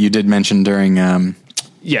during, you did mention during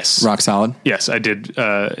yes, Rock Solid. Yes, I did.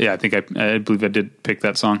 I think I believe I did pick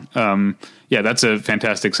that song. That's a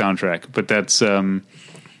fantastic soundtrack. But that's Emilio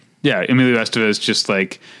Estevez just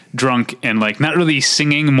like drunk and like not really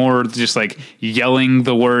singing, more just like yelling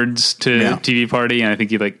the words to TV Party, and I think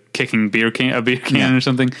he like kicking a beer can or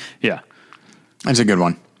something. Yeah, that's a good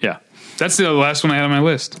one. Yeah, that's the last one I had on my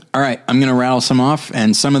list. All right, I'm going to rattle some off,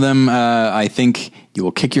 and some of them I think you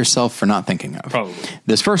will kick yourself for not thinking of. Probably.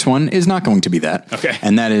 This first one is not going to be that. Okay.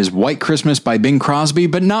 And that is White Christmas by Bing Crosby,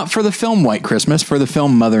 but not for the film White Christmas, for the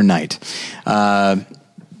film Mother Night.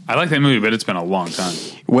 I like that movie, but it's been a long time.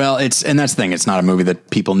 Well, and that's the thing. It's not a movie that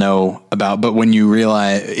people know about, but when you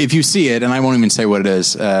realize, if you see it, and I won't even say what it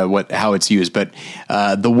is, how it's used, but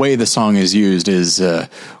the way the song is used is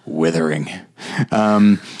withering.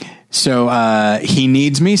 So He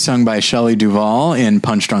Needs Me, sung by Shelley Duvall in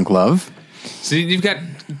Punch Drunk Love. So you've got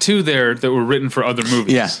 2 there that were written for other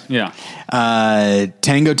movies. Yeah.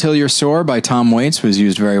 Tango Till You're Sore by Tom Waits was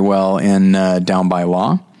used very well in Down by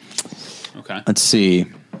Law. Okay. Let's see.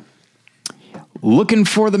 Looking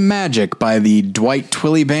for the Magic by the Dwight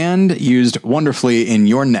Twilley Band, used wonderfully in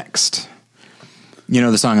You're Next. You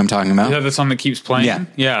know the song I'm talking about? Is that the song that keeps playing? Yeah.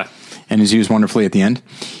 Yeah. And is used wonderfully at the end.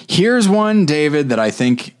 Here's one, David, that I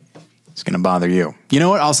think is going to bother you. You know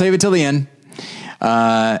what? I'll save it till the end.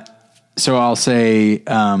 So I'll say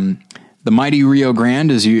The Mighty Rio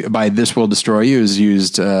Grande by This Will Destroy You is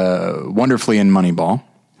used wonderfully in Moneyball.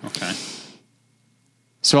 Okay.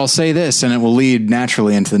 So I'll say this, and it will lead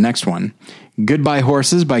naturally into the next one. Goodbye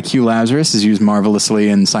Horses by Q Lazarus is used marvelously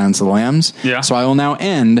in Silence of the Lambs. Yeah. So I will now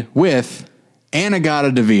end with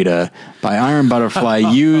In-A-Gadda-Da-Vida by Iron Butterfly,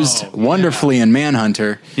 used wonderfully in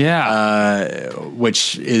Manhunter. Yeah.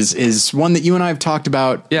 Which is one that you and I have talked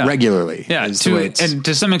about regularly. Yeah. And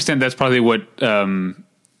to some extent, that's probably what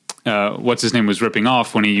what's his name was ripping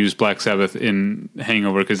off when he used Black Sabbath in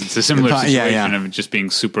Hangover, because it's a similar situation of it just being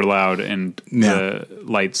super loud and the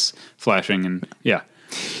lights flashing and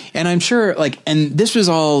And I'm sure, and this was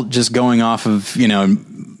all just going off of,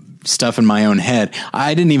 stuff in my own head.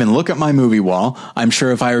 I didn't even look at my movie wall. I'm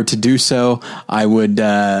sure if I were to do so, I would,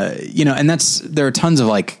 and there are tons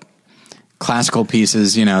of classical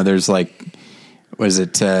pieces, there's from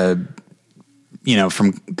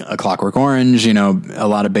A Clockwork Orange, a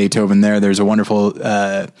lot of Beethoven there. There's a wonderful,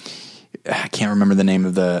 I can't remember the name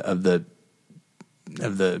of the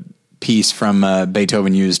piece from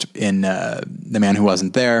Beethoven used in The Man Who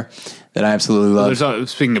Wasn't There that I absolutely love.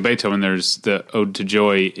 Speaking of Beethoven, there's the Ode to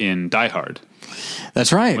Joy in Die Hard.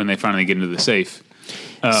 That's right. When they finally get into the safe.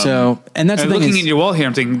 And that's the thing. Looking at your wall here,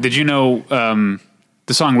 I'm thinking, did you know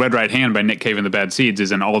the song Red Right Hand by Nick Cave and the Bad Seeds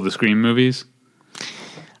is in all of the Scream movies?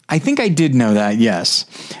 I think I did know that, yes.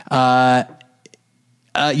 You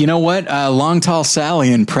know what? Long Tall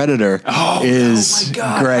Sally in Predator is my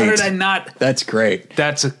God, great. How did I not? That's great.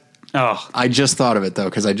 I just thought of it though,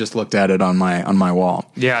 because I just looked at it on my wall.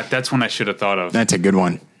 Yeah, that's one I should have thought of. That's a good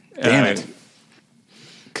one. Damn it.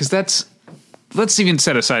 Because let's even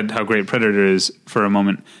set aside how great Predator is for a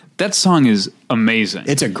moment. That song is amazing.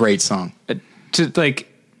 It's a great song.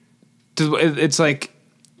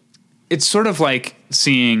 It's sort of like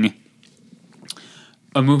seeing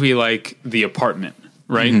a movie like The Apartment,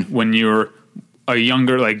 right? Mm-hmm. When you're a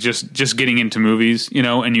younger, just getting into movies,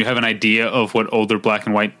 and you have an idea of what older black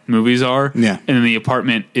and white movies are. Yeah. And then The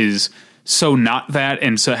Apartment is so not that,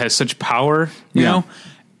 and so has such power, you know?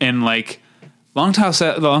 And Long Tall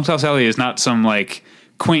Sally is not some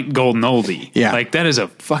quaint golden oldie. Yeah. That is a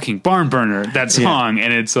fucking barn burner, that song. Yeah.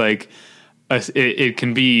 And it's it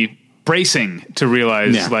can be bracing to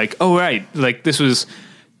realize this was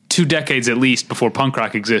 2 decades at least before punk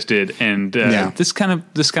rock existed, and this kind of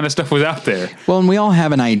stuff was out there. Well, and we all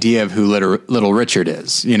have an idea of who Little Richard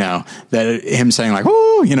is, that him saying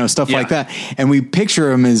 "woo," stuff like that, and we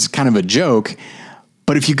picture him as kind of a joke.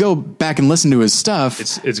 But if you go back and listen to his stuff,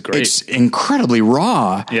 it's great. It's incredibly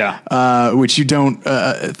raw, which you don't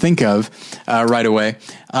think of right away.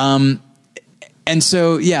 And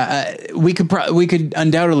so, we could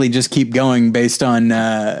undoubtedly just keep going based on,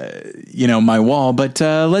 my wall, but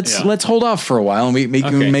let's hold off for a while and we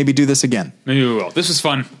can maybe do this again. Maybe we will. This was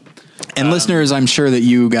fun. And listeners, I'm sure that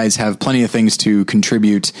you guys have plenty of things to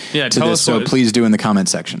contribute to this, so please do in the comment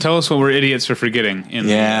section. Tell us what we're idiots for forgetting in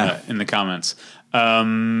the comments.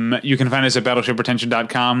 You can find us at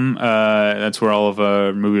battleshippretension.com. That's where all of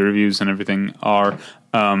our movie reviews and everything are.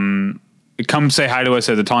 Come say hi to us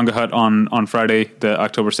at the Tonga Hut on Friday, the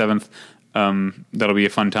October 7th. That'll be a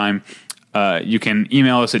fun time. You can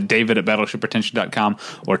email us at david@battleshippretension.com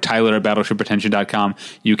or tyler@battleshippretension.com.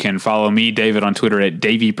 You can follow me, David, on Twitter at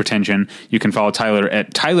DavyPretension. You can follow Tyler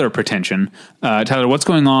at TylerPretension. Tyler, what's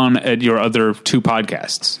going on at your other 2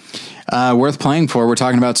 podcasts? Worth Playing For. We're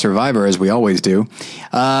talking about Survivor, as we always do.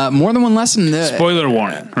 More Than One Lesson. Spoiler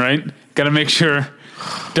warning, right? Got to make sure.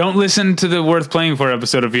 Don't listen to the Worth Playing For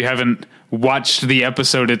episode if you haven't watched the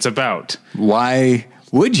episode it's about. Why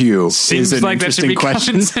would you? Seems like that should be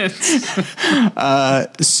common sense.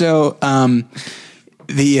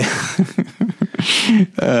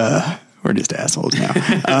 We're just assholes now.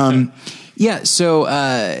 So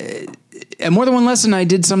at More Than One Lesson, I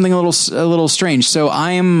did something a little strange. So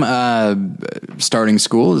I am starting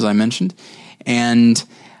school, as I mentioned, and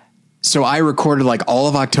so I recorded all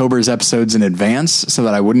of October's episodes in advance so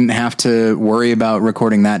that I wouldn't have to worry about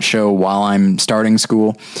recording that show while I'm starting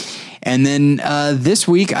school. And then this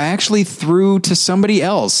week, I actually threw to somebody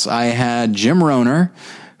else. I had Jim Rohner,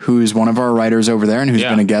 who's one of our writers over there and who's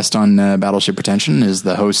been a guest on Battleship Pretension, is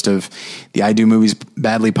the host of the I Do Movies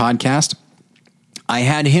Badly podcast. I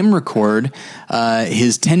had him record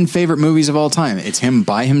his 10 favorite movies of all time. It's him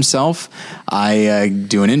by himself. I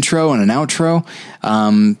do an intro and an outro.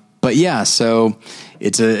 So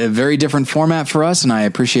it's a very different format for us, and I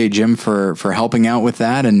appreciate Jim for helping out with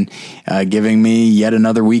that and giving me yet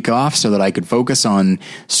another week off so that I could focus on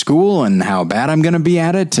school and how bad I'm going to be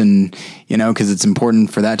at it, and because it's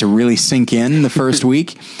important for that to really sink in the first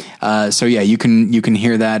week. You can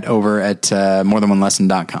hear that over at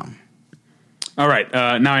morethanonelesson.com. All right.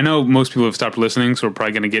 Now, I know most people have stopped listening, so we're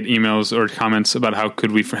probably going to get emails or comments about how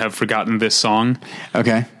could we have forgotten this song.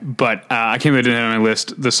 Okay. But I came in on my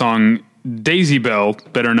list the song Daisy Bell,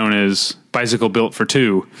 better known as Bicycle Built for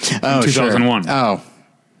Two, in 2001. Sure. Oh.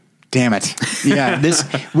 Damn it. Yeah,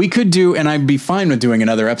 we could do, and I'd be fine with doing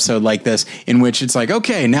another episode like this in which it's like,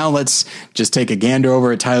 okay, now let's just take a gander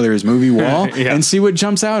over at Tyler's movie wall and see what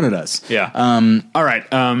jumps out at us. Yeah. All right.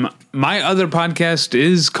 My other podcast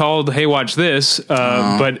is called Hey Watch This,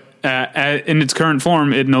 but in its current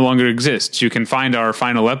form, it no longer exists. You can find our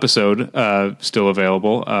final episode still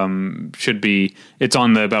available. It's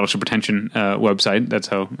on the Battleship Retention website. That's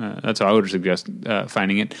how I would suggest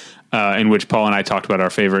finding it. In which Paul and I talked about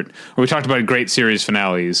we talked about great series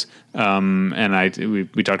finales. And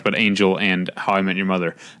we talked about Angel and How I Met Your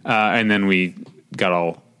Mother. And then we got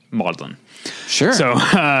all maudlin. Sure. So,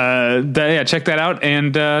 check that out.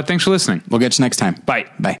 And thanks for listening. We'll get you next time. Bye.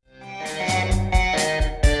 Bye.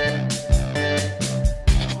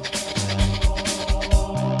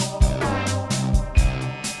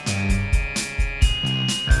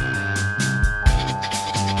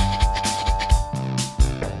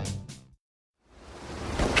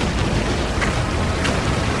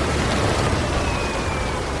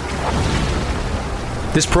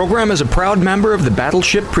 This program is a proud member of the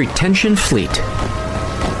Battleship Pretension Fleet.